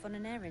sent off on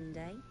an errand,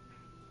 eh?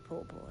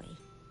 Poor boy.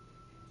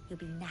 He'll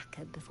be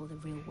knackered before the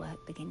real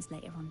work begins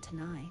later on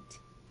tonight.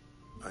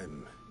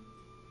 I'm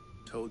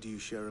told you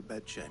share a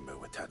bedchamber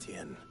with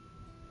Tatienne.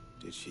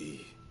 Did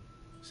she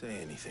say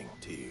anything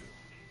to you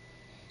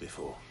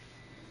before?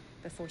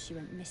 Before she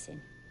went missing.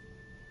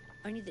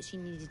 Only that she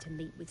needed to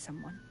meet with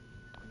someone.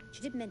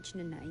 She did mention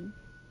a name,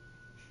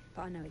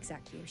 but I know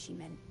exactly who she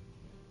meant.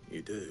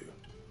 You do?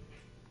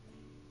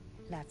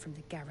 Lad from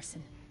the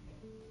garrison.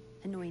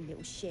 Annoying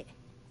little shit.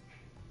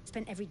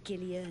 Spent every gil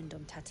he earned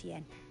on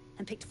Tatienne,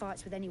 and picked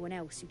fights with anyone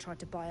else who tried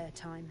to buy her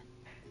time.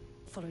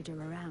 Followed her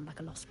around like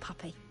a lost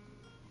puppy.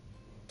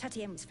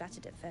 Tatienne was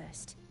flattered at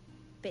first,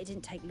 but it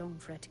didn't take long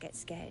for her to get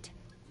scared.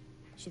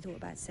 She thought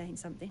about saying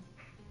something.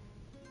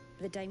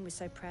 But the dame was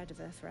so proud of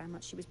her for how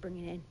much she was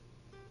bringing in.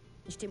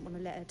 And she didn't want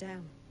to let her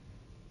down.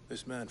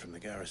 This man from the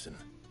garrison.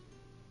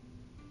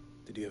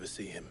 Did you ever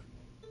see him?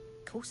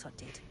 Of course I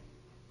did.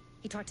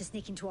 He tried to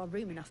sneak into our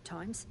room enough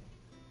times.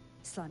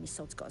 Slimy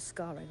sod's got a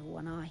scar over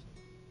one eye.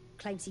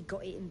 Claims he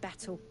got it in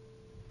battle.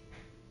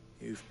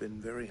 You've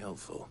been very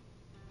helpful.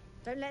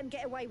 Don't let him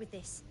get away with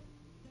this.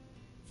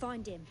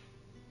 Find him,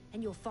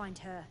 and you'll find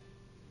her.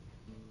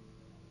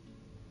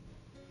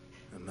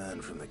 A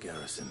man from the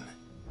garrison.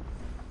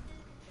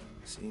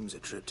 Seems a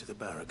trip to the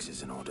barracks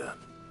is in order.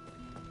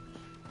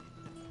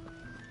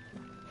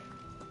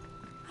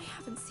 I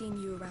haven't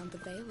seen you around the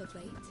Vale of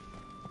late.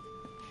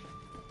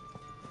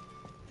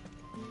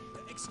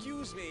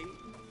 Excuse me,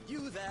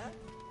 you there?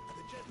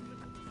 The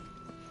gentleman.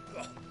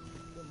 Oh,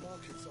 the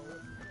market's all.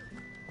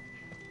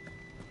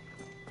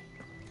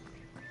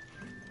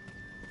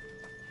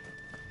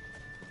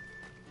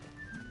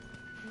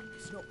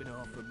 It's not been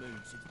half a moon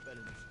since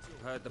Bellen's.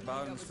 Heard the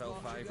bones fell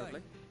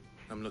favourably.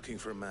 I'm looking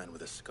for a man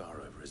with a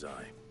scar over his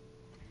eye.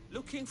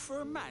 Looking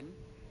for a man?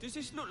 Does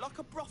this look like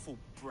a brothel,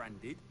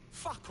 Branded?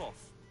 Fuck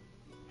off!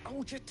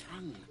 Hold your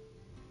tongue.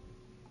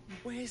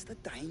 Where's the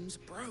dame's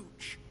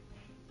brooch?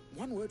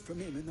 One word from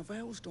him and the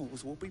Vale's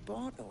doors will be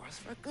barred to us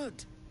for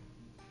good.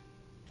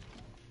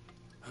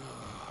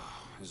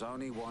 There's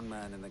only one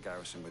man in the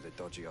garrison with a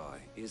dodgy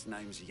eye. His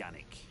name's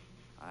Yannick.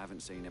 I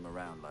haven't seen him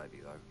around lately,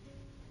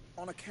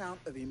 though. On account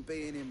of him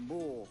being in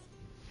war.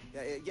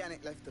 Yeah,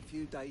 Yannick left a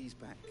few days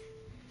back.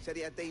 Said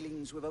he had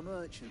dealings with a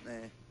merchant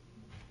there.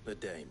 The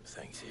dame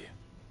thanks you.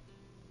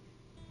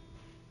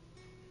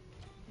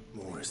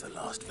 Moor is the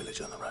last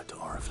village on the road to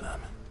Oriflamme.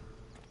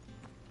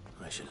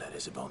 I should let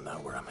Isabel know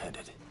where I'm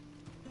headed.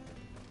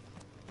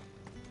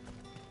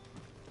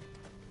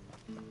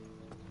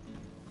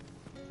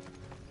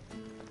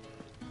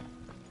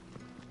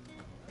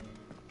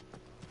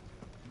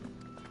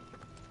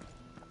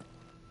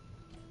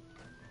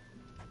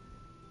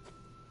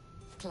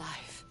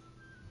 Clive,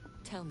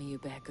 tell me you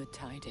bear good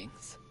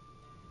tidings.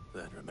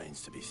 That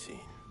remains to be seen.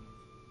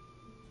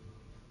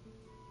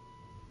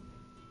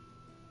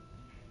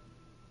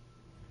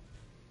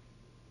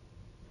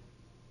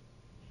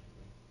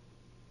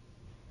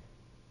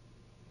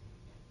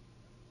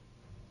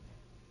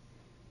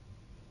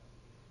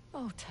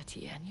 Oh,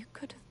 Tatienne, you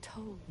could have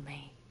told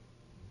me.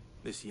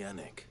 This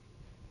Yannick.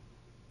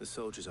 The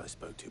soldiers I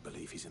spoke to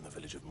believe he's in the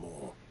village of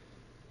Moor.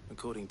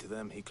 According to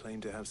them, he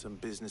claimed to have some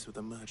business with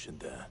a merchant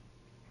there.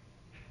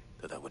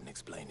 Though that wouldn't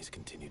explain his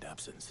continued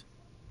absence.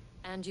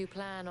 And you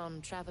plan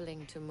on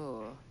traveling to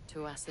Moor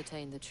to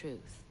ascertain the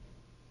truth?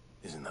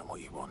 Isn't that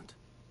what you want?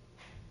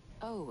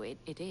 Oh, it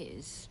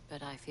is,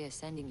 but I fear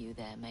sending you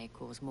there may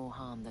cause more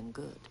harm than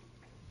good.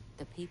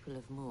 The people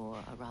of Moor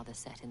are rather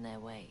set in their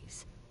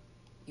ways.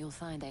 You'll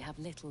find they have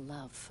little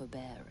love for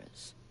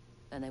bearers,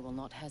 and they will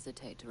not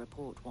hesitate to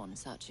report one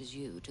such as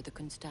you to the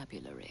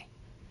constabulary.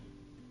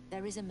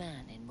 There is a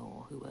man in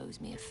Moor who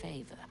owes me a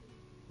favor.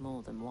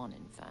 More than one,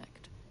 in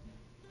fact.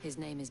 His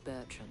name is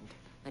Bertrand,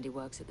 and he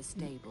works at the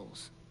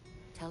stables.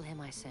 Tell him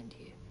I sent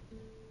you.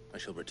 I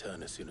shall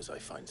return as soon as I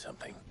find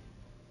something.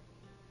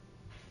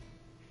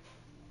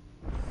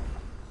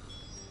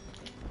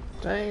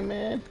 Dang,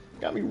 man.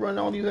 Got me running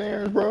all these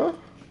errands, bro.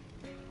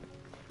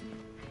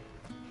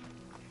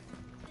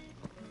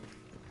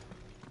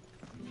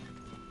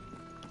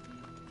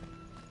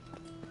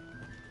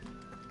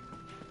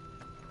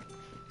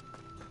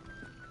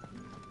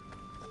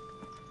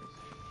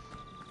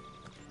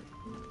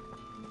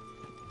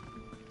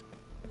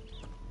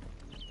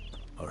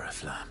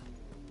 Oriflamme,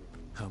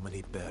 how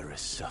many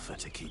bearers suffer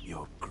to keep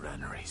your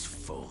granaries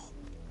full?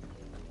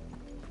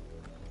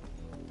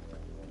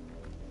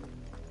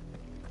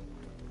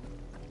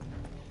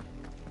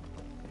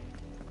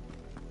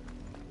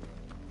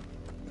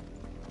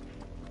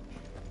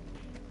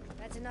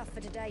 That's enough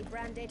for today,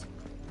 Branded.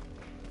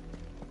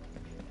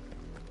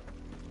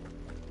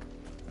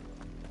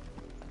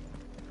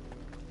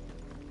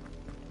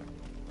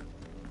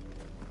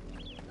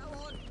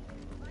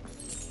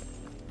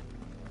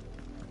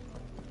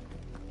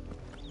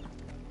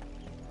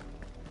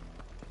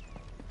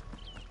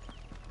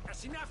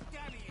 That's enough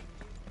dallying.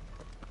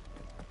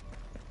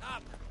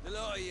 Up, the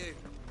lot of you.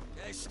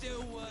 There's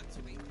still work to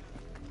be done.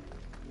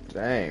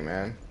 Dang,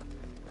 man.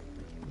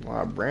 A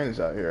lot of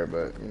Brandons out here,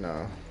 but, you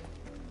know,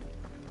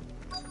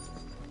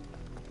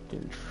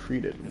 getting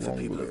treated If the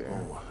people wrongly. of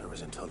Moor are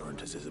as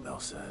intolerant as Isabel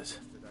says,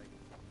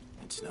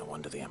 it's no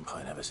wonder the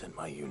Empire never sent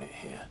my unit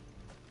here.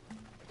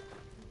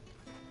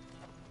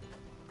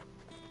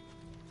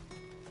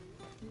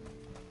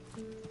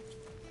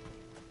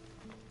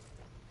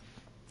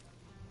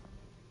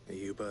 Are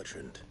you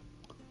Bertrand?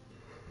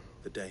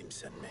 The dame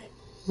sent me.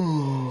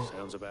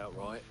 Sounds about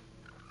right.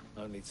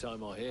 Only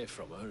time I hear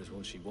from her is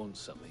when she wants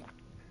something.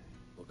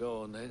 Well,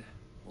 go on then.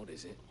 What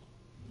is it?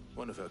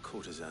 One of her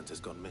courtesans has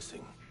gone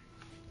missing,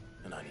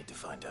 and I need to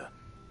find her.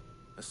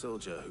 A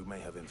soldier who may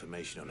have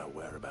information on her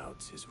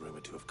whereabouts is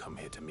rumored to have come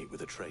here to meet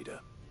with a trader.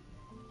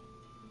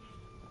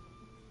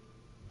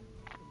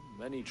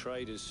 Many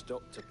traders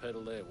stop to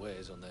peddle their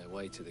wares on their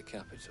way to the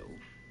capital,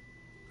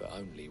 but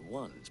only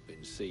one's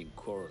been seen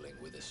quarreling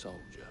with a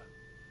soldier.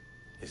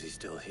 Is he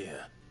still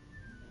here?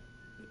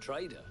 The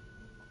trader?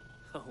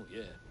 Oh,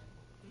 yeah.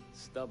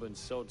 Stubborn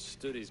sod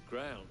stood his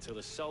ground till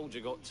the soldier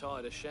got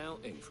tired of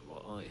shouting, from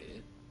what I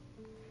hear.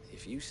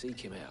 If you seek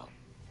him out,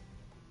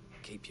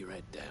 keep your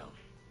head down.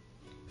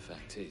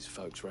 Fact is,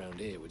 folks round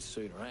here would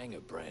sooner hang a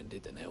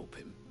Branded than help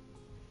him.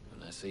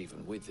 And that's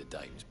even with the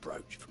dame's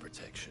brooch for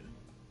protection.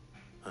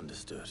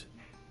 Understood.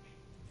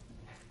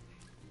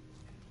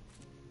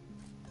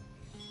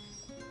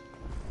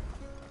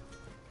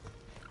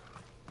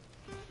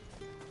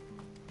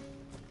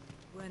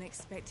 Weren't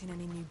expecting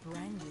any new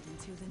Branded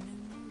until the new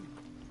moon.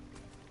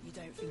 You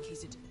don't think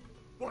he's a...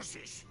 What's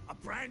this? A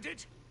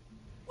Branded?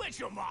 Where's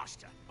your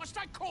master? Must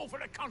I call for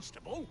the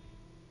constable?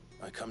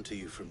 I come to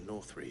you from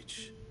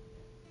Northreach,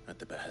 at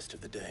the behest of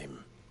the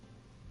dame.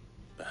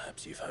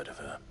 Perhaps you've heard of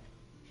her.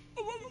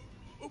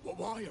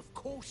 Why, of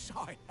course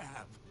I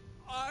have.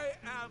 I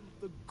am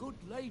the good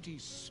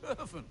lady's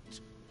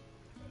servant.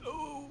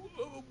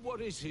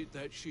 What is it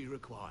that she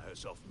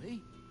requires of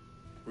me?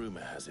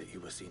 Rumor has it you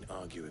were seen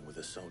arguing with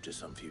a soldier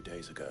some few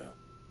days ago.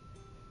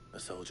 A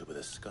soldier with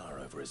a scar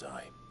over his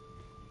eye.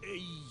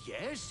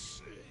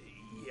 Yes,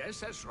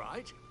 that's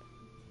right.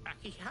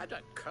 He had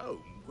a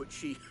comb which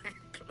he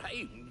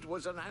claimed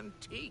was an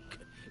antique.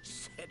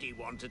 Said he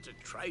wanted to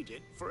trade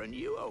it for a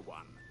newer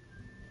one.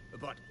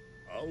 But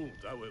old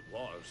though it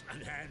was,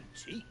 an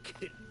antique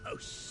it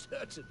most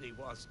certainly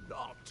was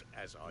not,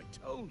 as I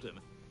told him.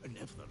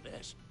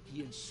 Nevertheless, he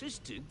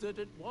insisted that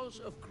it was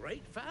of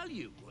great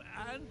value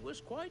and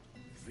was quite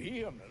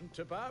vehement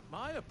about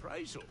my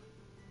appraisal.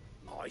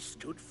 I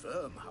stood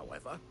firm,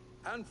 however,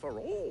 and for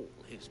all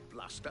his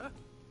bluster,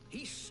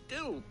 he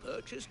still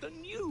purchased a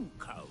new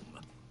comb,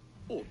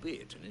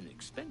 albeit an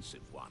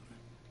inexpensive one.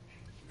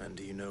 And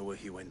do you know where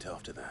he went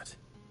after that?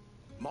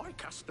 My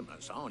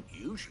customers aren't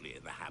usually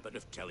in the habit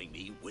of telling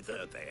me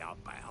whither they are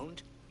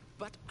bound,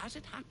 but as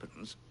it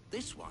happens,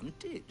 this one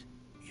did.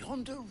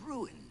 Yonder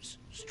ruins,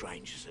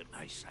 strange as it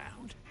may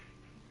sound.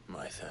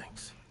 My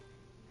thanks.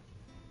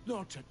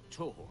 Not at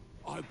all.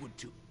 I would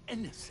do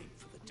anything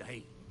for the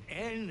dame.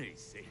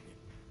 Anything.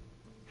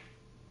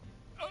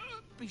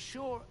 Be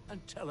sure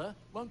and tell her,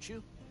 won't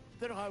you,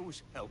 that I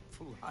was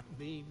helpful. I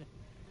mean,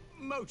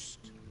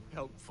 most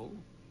helpful.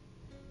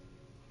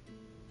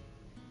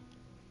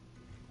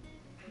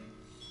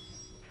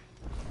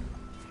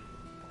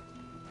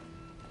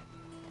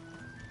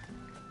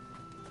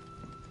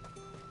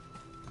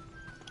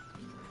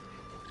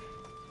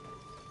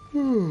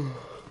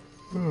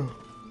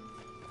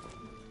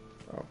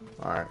 Oh,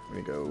 Alright, let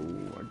me go,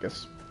 I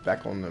guess,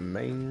 back on the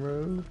main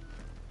road.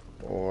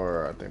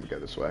 Or I think we go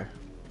this way.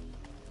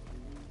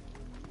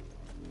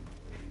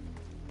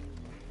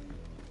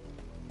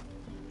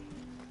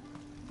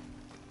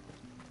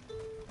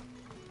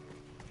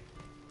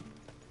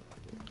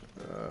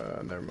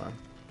 Never mind.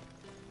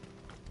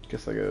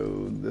 Guess I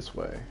go this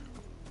way.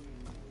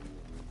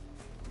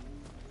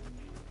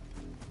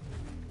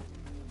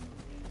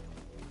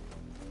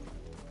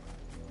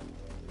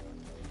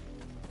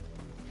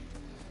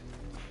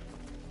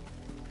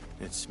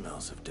 It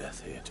smells of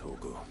death here,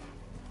 Torgal.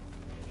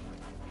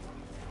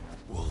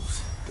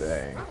 Wolves.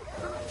 Dang.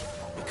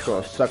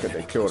 So suck it,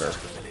 they killed her.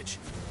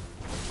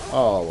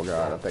 Oh my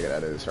god, I think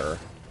that is her.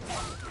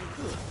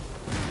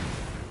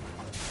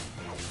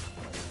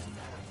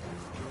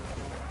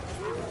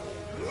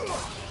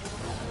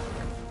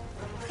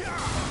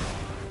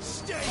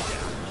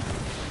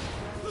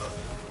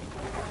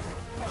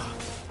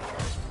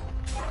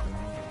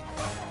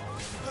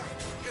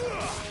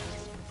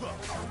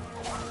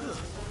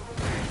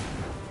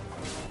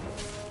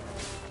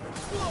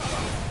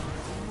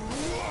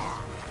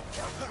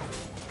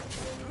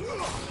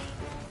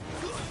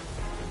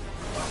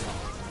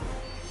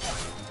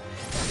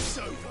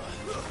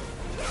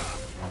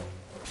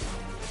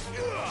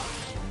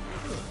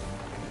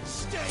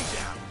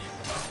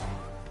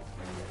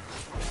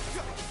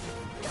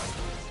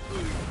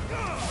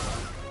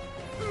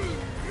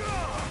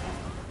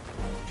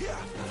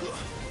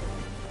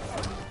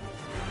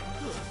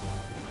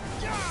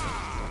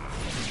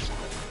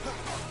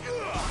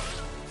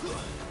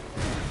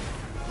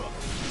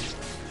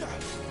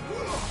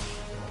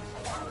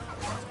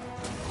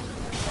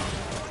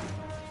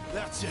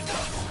 That's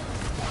enough.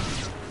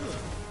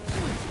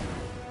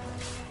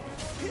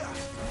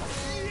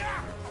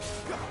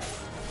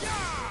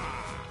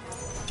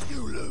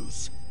 You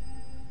lose.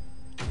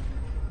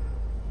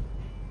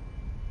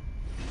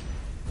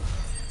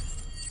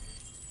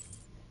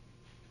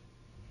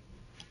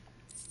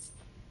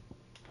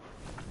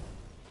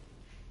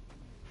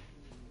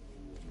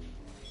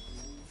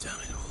 Damn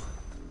it all.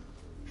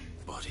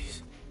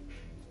 Bodies.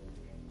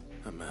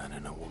 A man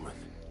and a woman.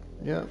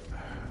 Yep.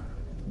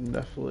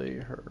 Definitely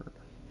her.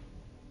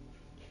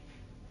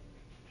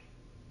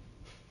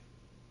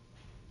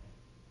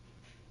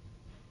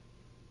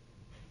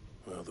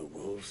 Well, the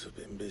wolves have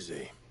been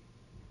busy.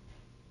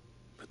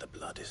 But the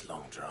blood is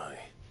long dry.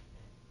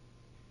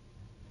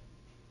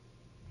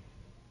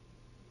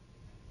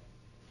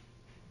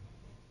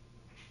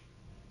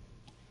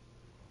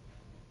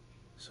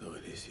 So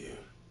it is you,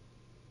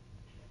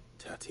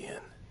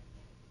 Tatienne.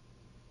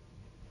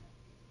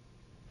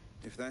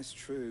 If that's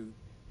true,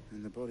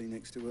 then the body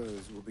next to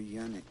hers will be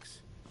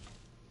Yannick's.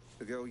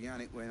 The girl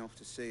Yannick went off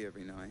to sea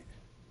every night.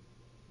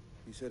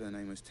 He said her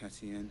name was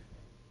Tatienne.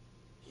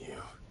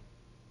 You?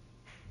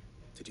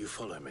 Did you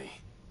follow me?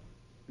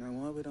 Now,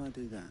 why would I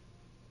do that?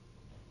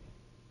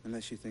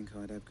 Unless you think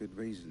I'd have good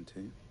reason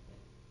to.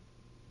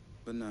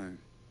 But no.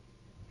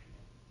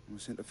 I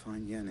was sent to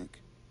find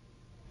Yannick.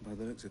 By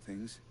the looks of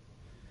things,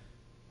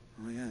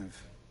 I have.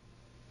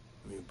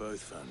 We both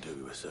found who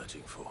we were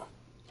searching for.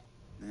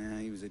 Nah,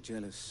 he was a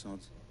jealous sod.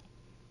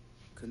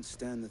 Couldn't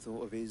stand the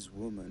thought of his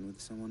woman with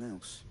someone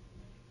else.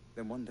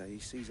 Then one day he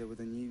sees her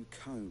with a new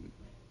comb.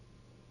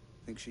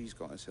 Thinks she's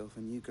got herself a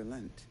new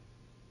gallant.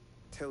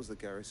 Tells the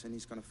garrison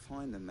he's gonna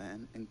find the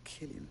man and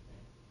kill him.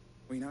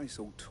 We know it's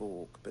all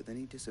talk, but then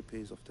he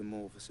disappears off to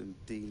Moor for some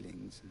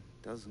dealings and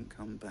doesn't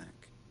come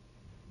back.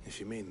 If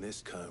you mean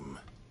this comb,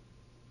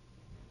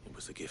 it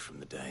was a gift from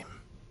the Dame.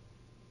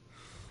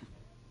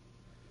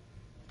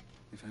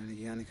 If only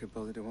Yannick had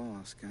bothered to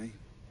ask, eh?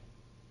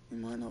 He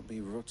might not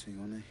be rotting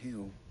on a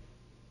hill.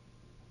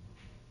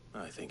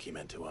 I think he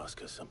meant to ask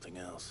her something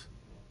else.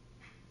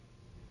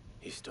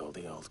 He stole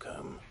the old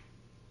comb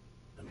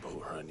and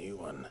bought her a new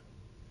one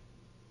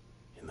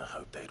in the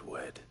hope they'd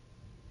wed.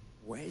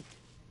 Wed?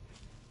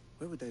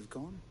 Where would they have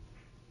gone?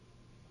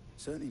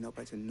 Certainly not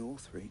back to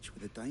Northreach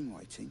with the Dame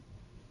waiting.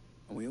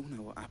 And we all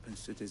know what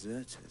happens to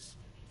deserters.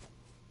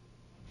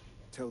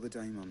 Tell the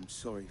Dame I'm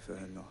sorry for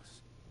her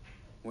loss.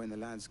 When the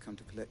lads come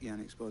to collect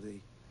Yannick's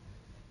body,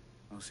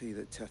 I'll see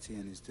that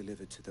Tatienne is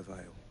delivered to the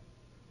Vale.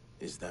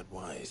 Is that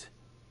wise?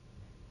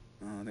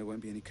 Oh, there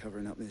won't be any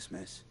covering up this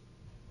mess.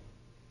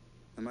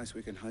 The most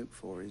we can hope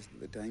for is that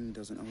the Dame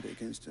doesn't hold it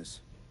against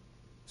us.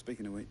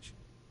 Speaking of which,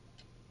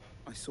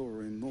 I saw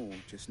her in Moor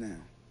just now.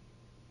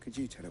 Could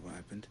you tell her what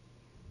happened?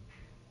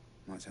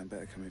 Might sound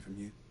better coming from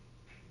you.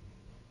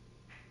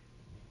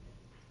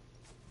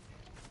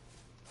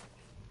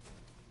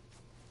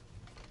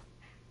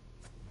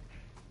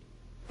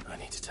 I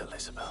need to tell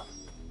Isabel.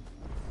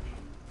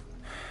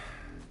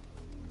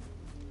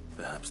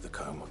 Perhaps the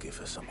comb will give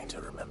her something to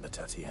remember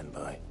Tatienne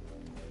by.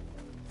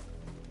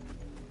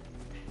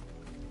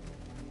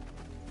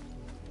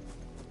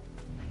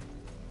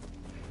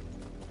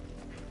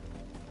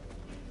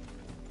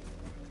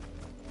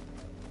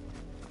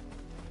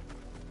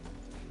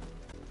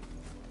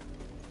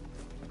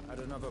 Had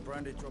another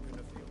brandy drop in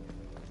the field.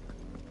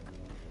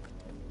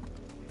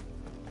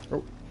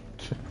 Oh.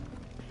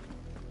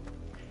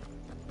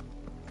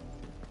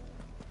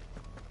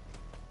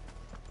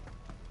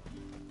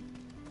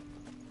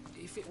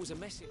 was a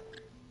message.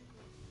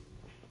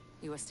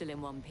 You are still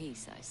in one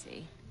piece, I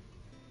see.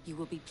 You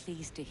will be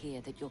pleased to hear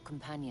that your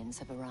companions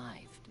have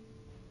arrived.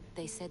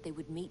 They said they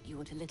would meet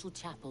you at a little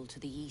chapel to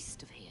the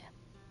east of here.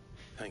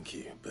 Thank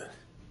you, but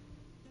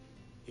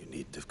you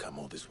needn't have come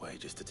all this way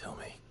just to tell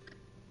me.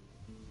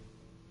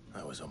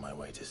 I was on my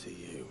way to see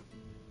you.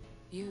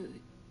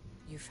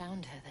 You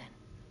found her then?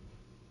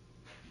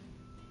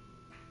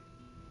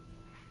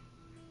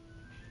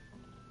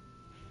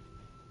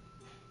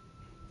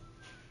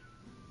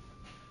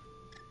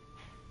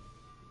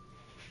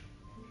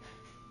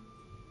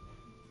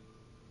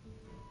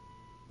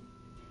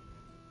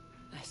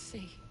 I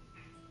see.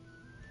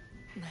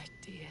 My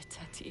dear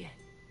Tatienne.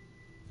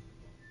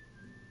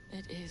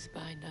 It is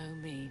by no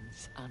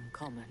means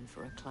uncommon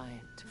for a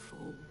client to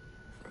fall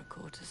for a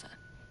courtesan.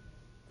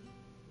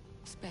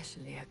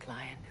 Especially a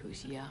client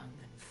who's young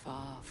and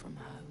far from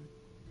home.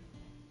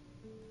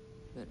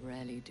 But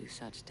rarely do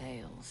such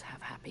tales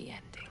have happy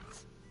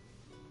endings.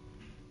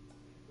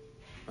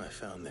 I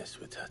found this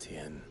with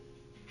Tatienne.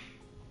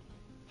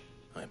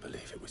 I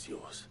believe it was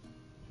yours.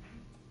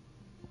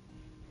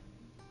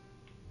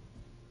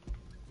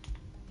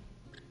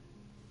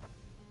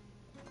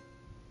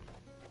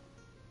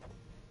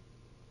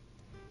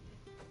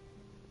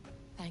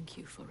 Thank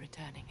you for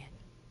returning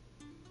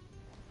it.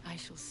 I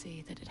shall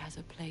see that it has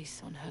a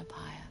place on her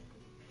pyre.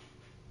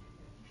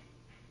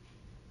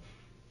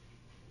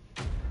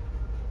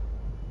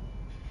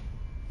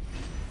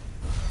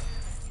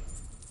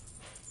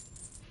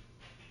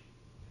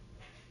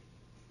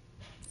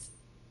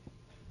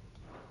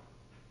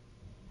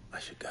 I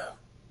should go.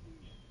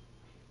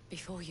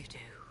 Before you do,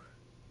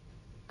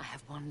 I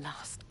have one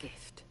last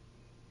gift.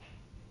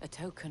 A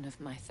token of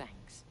my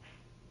thanks.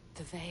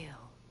 The Veil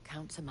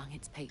counts among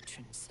its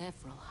patrons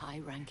several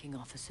high-ranking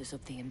officers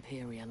of the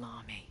Imperial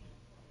Army.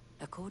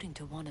 According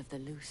to one of the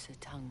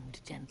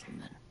looser-tongued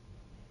gentlemen,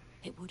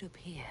 it would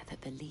appear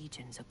that the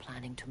legions are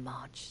planning to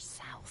march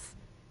south.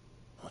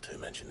 Not to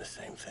mention the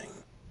same thing.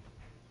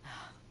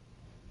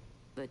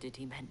 But did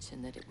he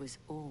mention that it was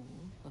all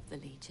of the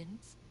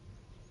legions?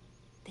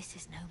 This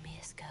is no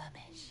mere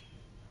skirmish.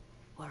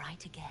 Were I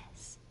to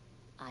guess,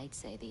 I'd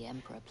say the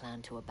Emperor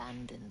planned to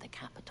abandon the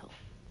capital.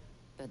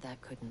 But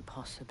that couldn't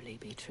possibly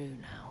be true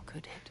now,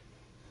 could it?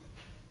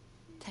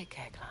 Take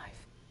care,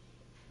 Clive.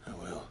 I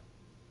will.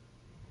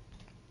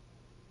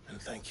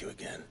 And thank you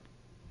again.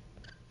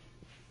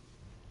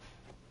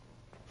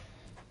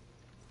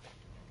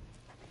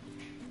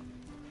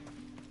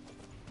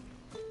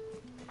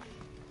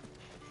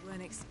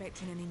 Weren't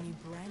expecting any new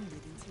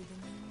branded until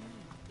the new year.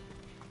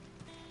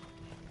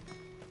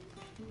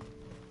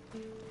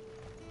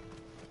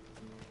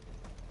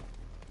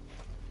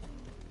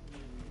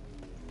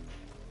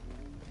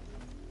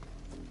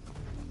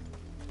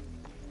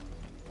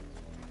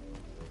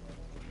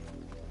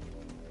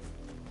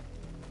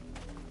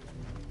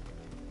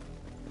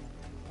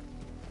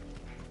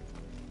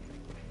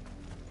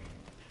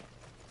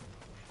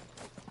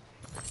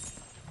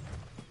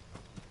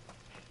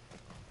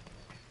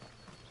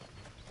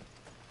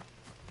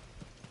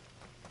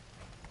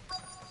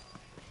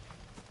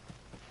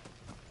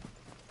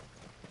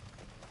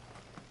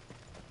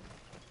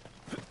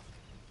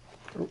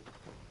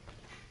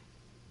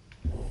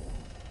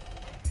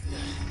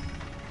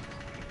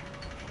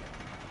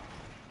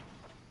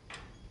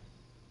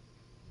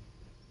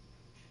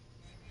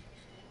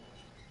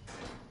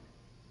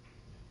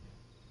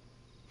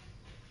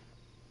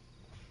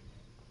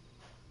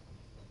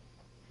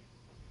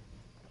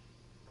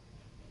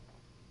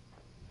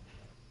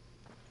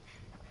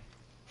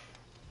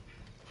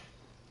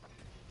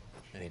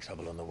 Any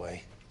trouble on the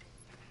way?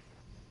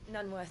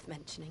 None worth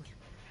mentioning.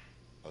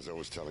 As I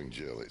was telling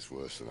Jill, it's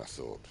worse than I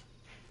thought.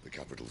 The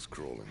capital's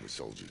crawling with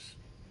soldiers.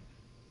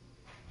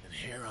 And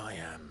here I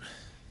am,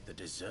 the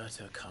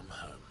deserter come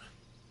home.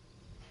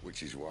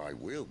 Which is why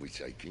we'll be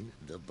taking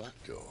the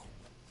back door.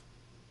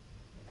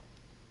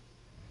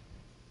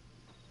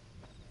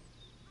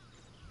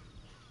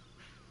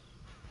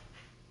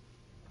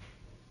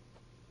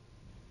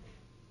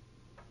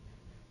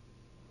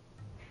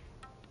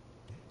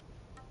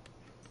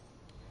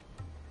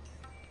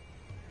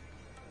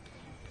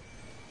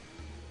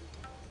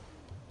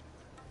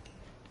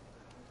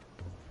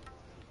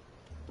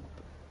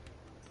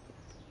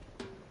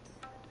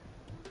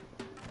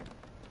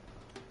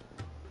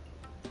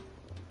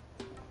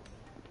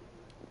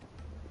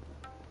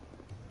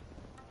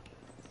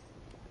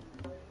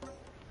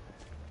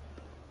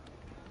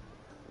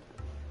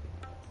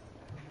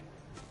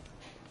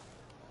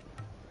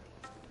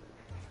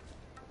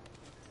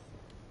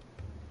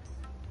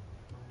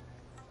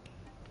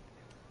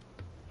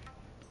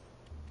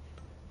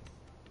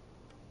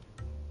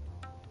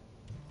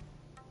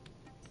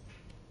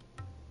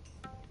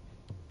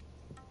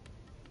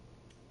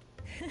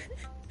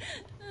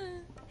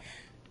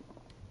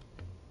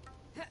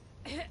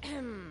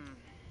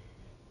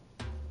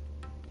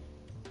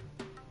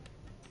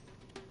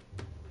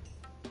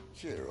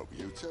 Cheer up,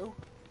 you two.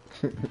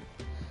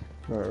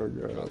 Oh,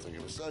 God. Can't think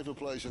of a safer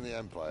place in the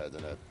Empire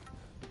than a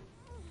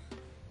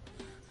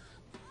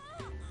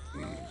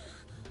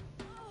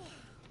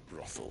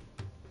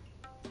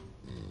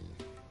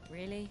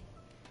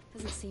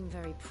Doesn't seem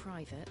very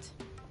private.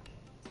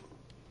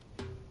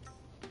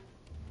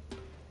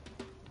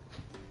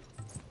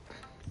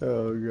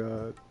 Oh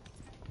god.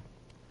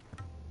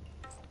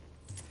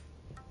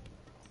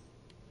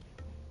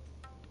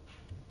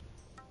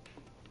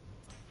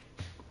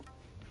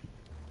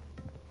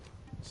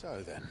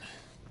 So then,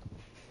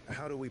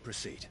 how do we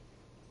proceed?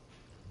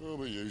 We'll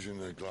be using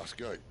the glass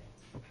gate.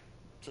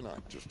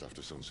 Tonight, just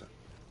after sunset.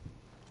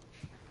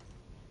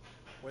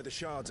 Where the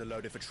shards are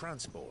loaded for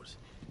transport.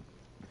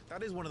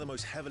 That is one of the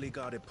most heavily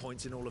guarded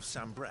points in all of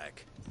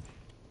Sambrek.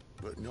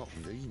 But not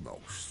the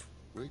most,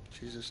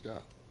 which is a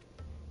start.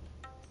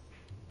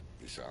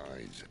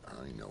 Besides,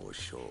 I know a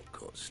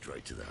shortcut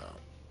straight to the heart.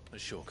 A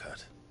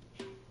shortcut?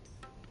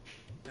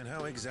 And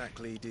how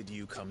exactly did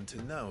you come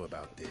to know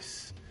about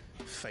this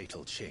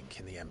fatal chink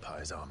in the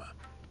Empire's armor?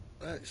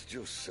 Let's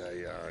just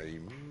say I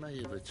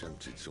may have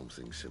attempted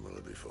something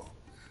similar before.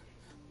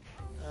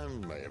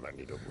 And may have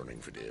ended up running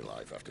for dear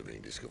life after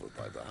being discovered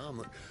by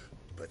Bahamut,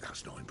 but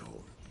that's not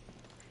important.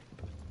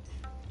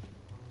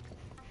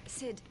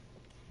 Sid,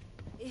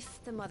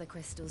 if the Mother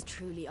Crystals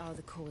truly are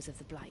the cause of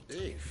the Blight...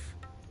 If?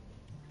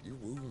 You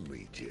wound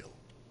me, Jill.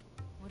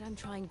 What I'm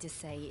trying to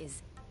say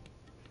is,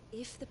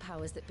 if the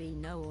powers that be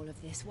know all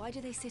of this, why do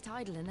they sit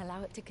idle and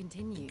allow it to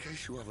continue? In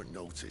case you haven't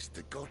noticed,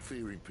 the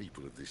God-fearing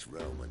people of this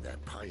realm and their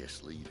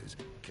pious leaders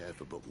care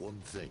for but one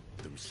thing,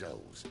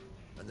 themselves.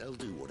 And they'll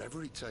do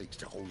whatever it takes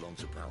to hold on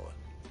to power.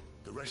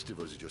 The rest of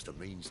us are just a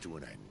means to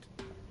an end.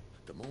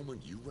 The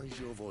moment you raise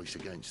your voice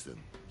against them,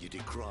 you're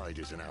decried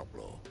as an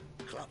outlaw,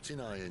 clapped in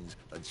irons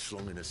and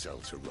slung in a cell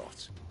to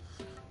rot.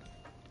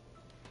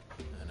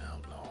 An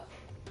outlaw.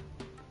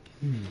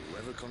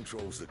 Whoever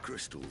controls the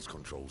crystals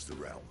controls the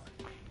realm.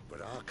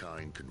 But our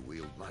kind can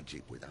wield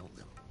magic without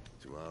them.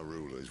 To our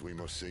rulers, we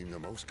must seem the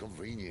most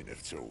convenient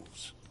of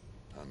tools.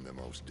 And the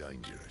most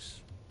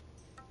dangerous.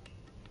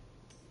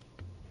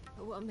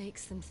 But what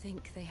makes them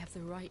think they have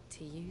the right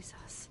to use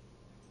us?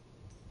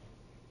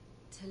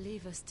 To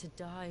leave us to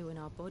die when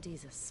our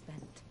bodies are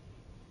spent?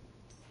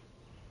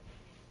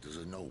 Does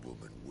a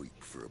nobleman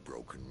weep for a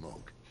broken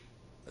mug?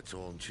 A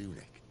torn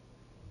tunic?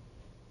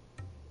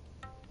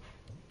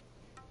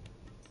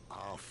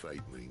 Our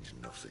fate means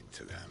nothing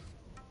to them.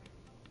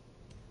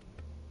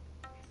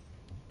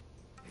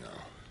 No,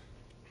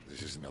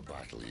 this isn't a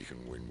battle you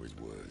can win with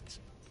words.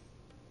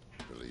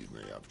 Believe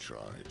me, I've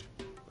tried,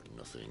 but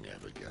nothing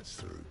ever gets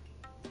through.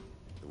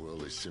 The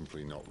world is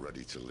simply not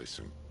ready to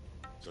listen.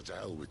 So to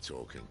hell with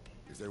talking.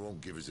 If they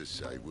won't give us a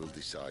say, we'll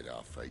decide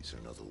our fates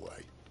another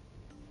way.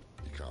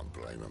 You can't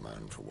blame a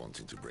man for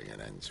wanting to bring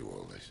an end to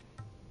all this,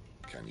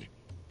 can you?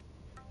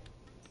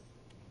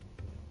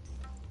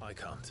 I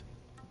can't.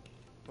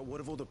 But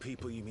what of all the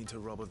people you mean to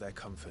rob of their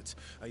comforts?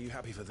 Are you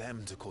happy for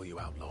them to call you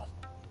outlaw?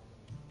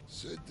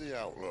 Sid the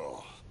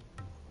Outlaw.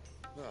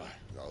 Ah,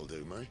 that'll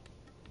do me.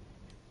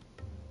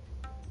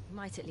 You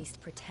might at least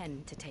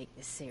pretend to take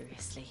this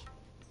seriously.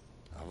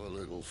 Have a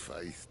little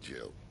faith,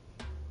 Jill.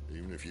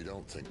 Even if you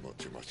don't think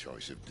much of my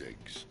choice of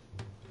digs.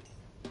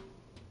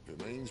 If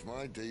it means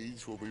my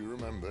deeds will be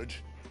remembered,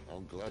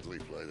 I'll gladly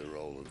play the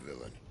role of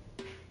villain.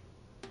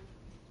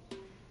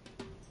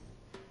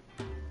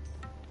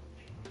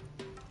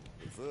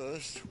 But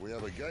first, we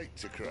have a gate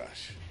to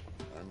crash.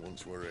 And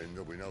once we're in,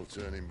 there'll be no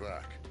turning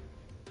back.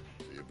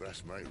 So you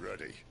best make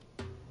ready.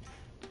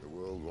 The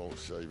world won't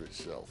save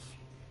itself.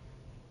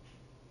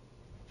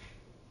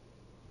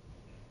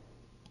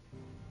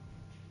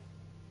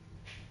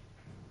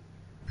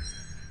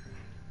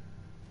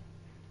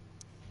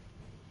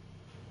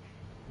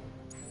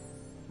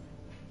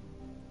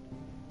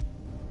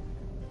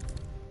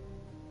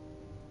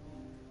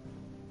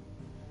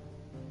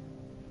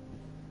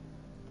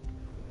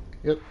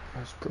 Yep,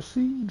 let's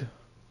proceed.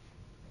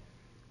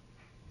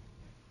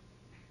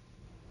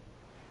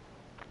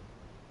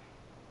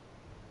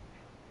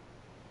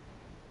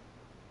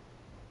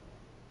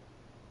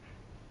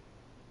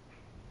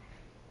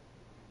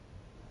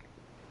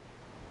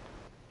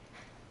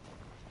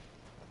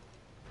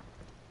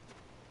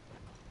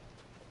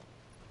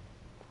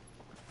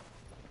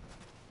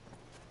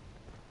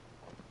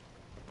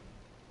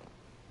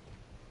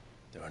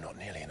 There are not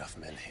nearly enough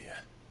men here.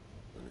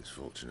 And it's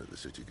fortunate the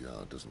city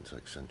guard doesn't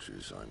take sentry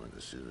assignment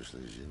as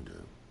seriously as you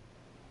do.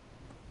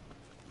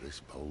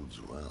 This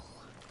bodes well.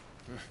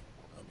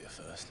 I'll be a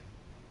first.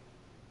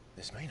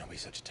 This may not be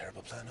such a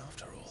terrible plan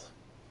after all.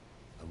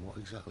 And what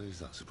exactly is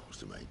that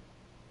supposed to mean?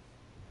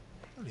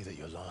 Only that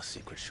your last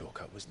secret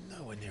shortcut was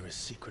nowhere near as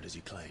secret as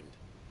you claimed.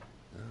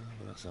 Yeah,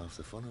 but that's half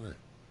the fun of it.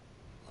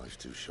 Life's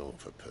too short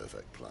for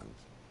perfect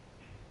plans.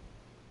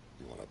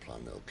 You want a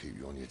plan that'll keep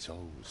you on your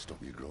toes,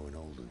 stop you growing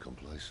old and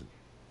complacent.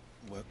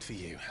 Worked for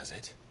you, has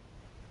it?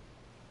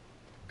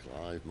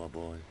 Clive, my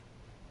boy,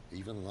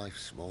 even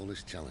life's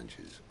smallest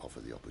challenges offer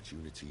the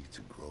opportunity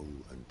to grow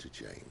and to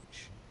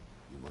change.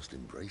 You must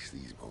embrace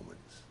these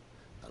moments.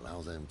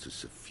 Allow them to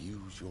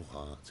suffuse your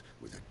heart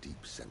with a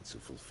deep sense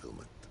of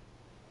fulfillment.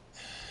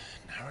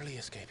 Narrowly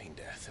escaping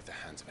death at the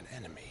hands of an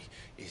enemy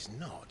is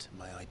not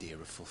my idea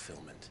of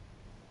fulfillment.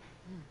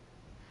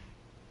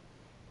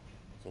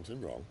 Something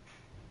wrong?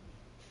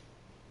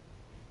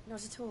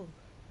 Not at all.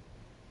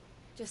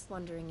 Just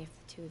wondering if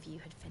the two of you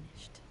had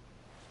finished.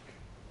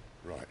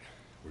 Right.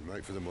 We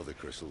make for the Mother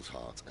Crystal's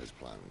heart as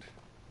planned.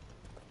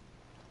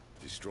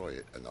 Destroy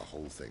it and the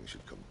whole thing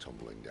should come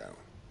tumbling down.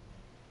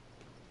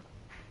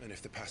 And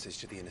if the passage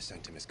to the inner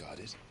sanctum is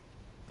guarded?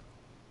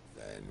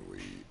 Then we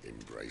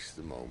embrace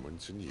the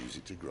moment and use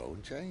it to grow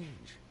and change.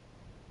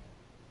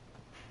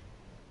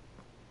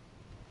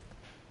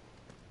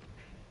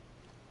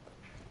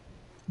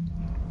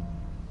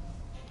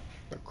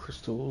 The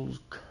crystal's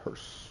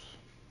curse.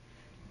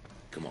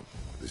 Come on,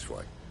 this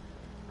way.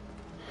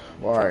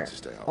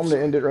 Alright, I'm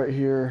gonna end it right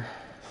here.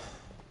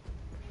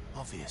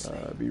 Obviously.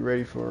 Be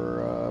ready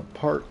for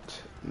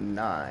part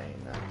 9.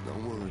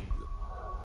 Don't worry.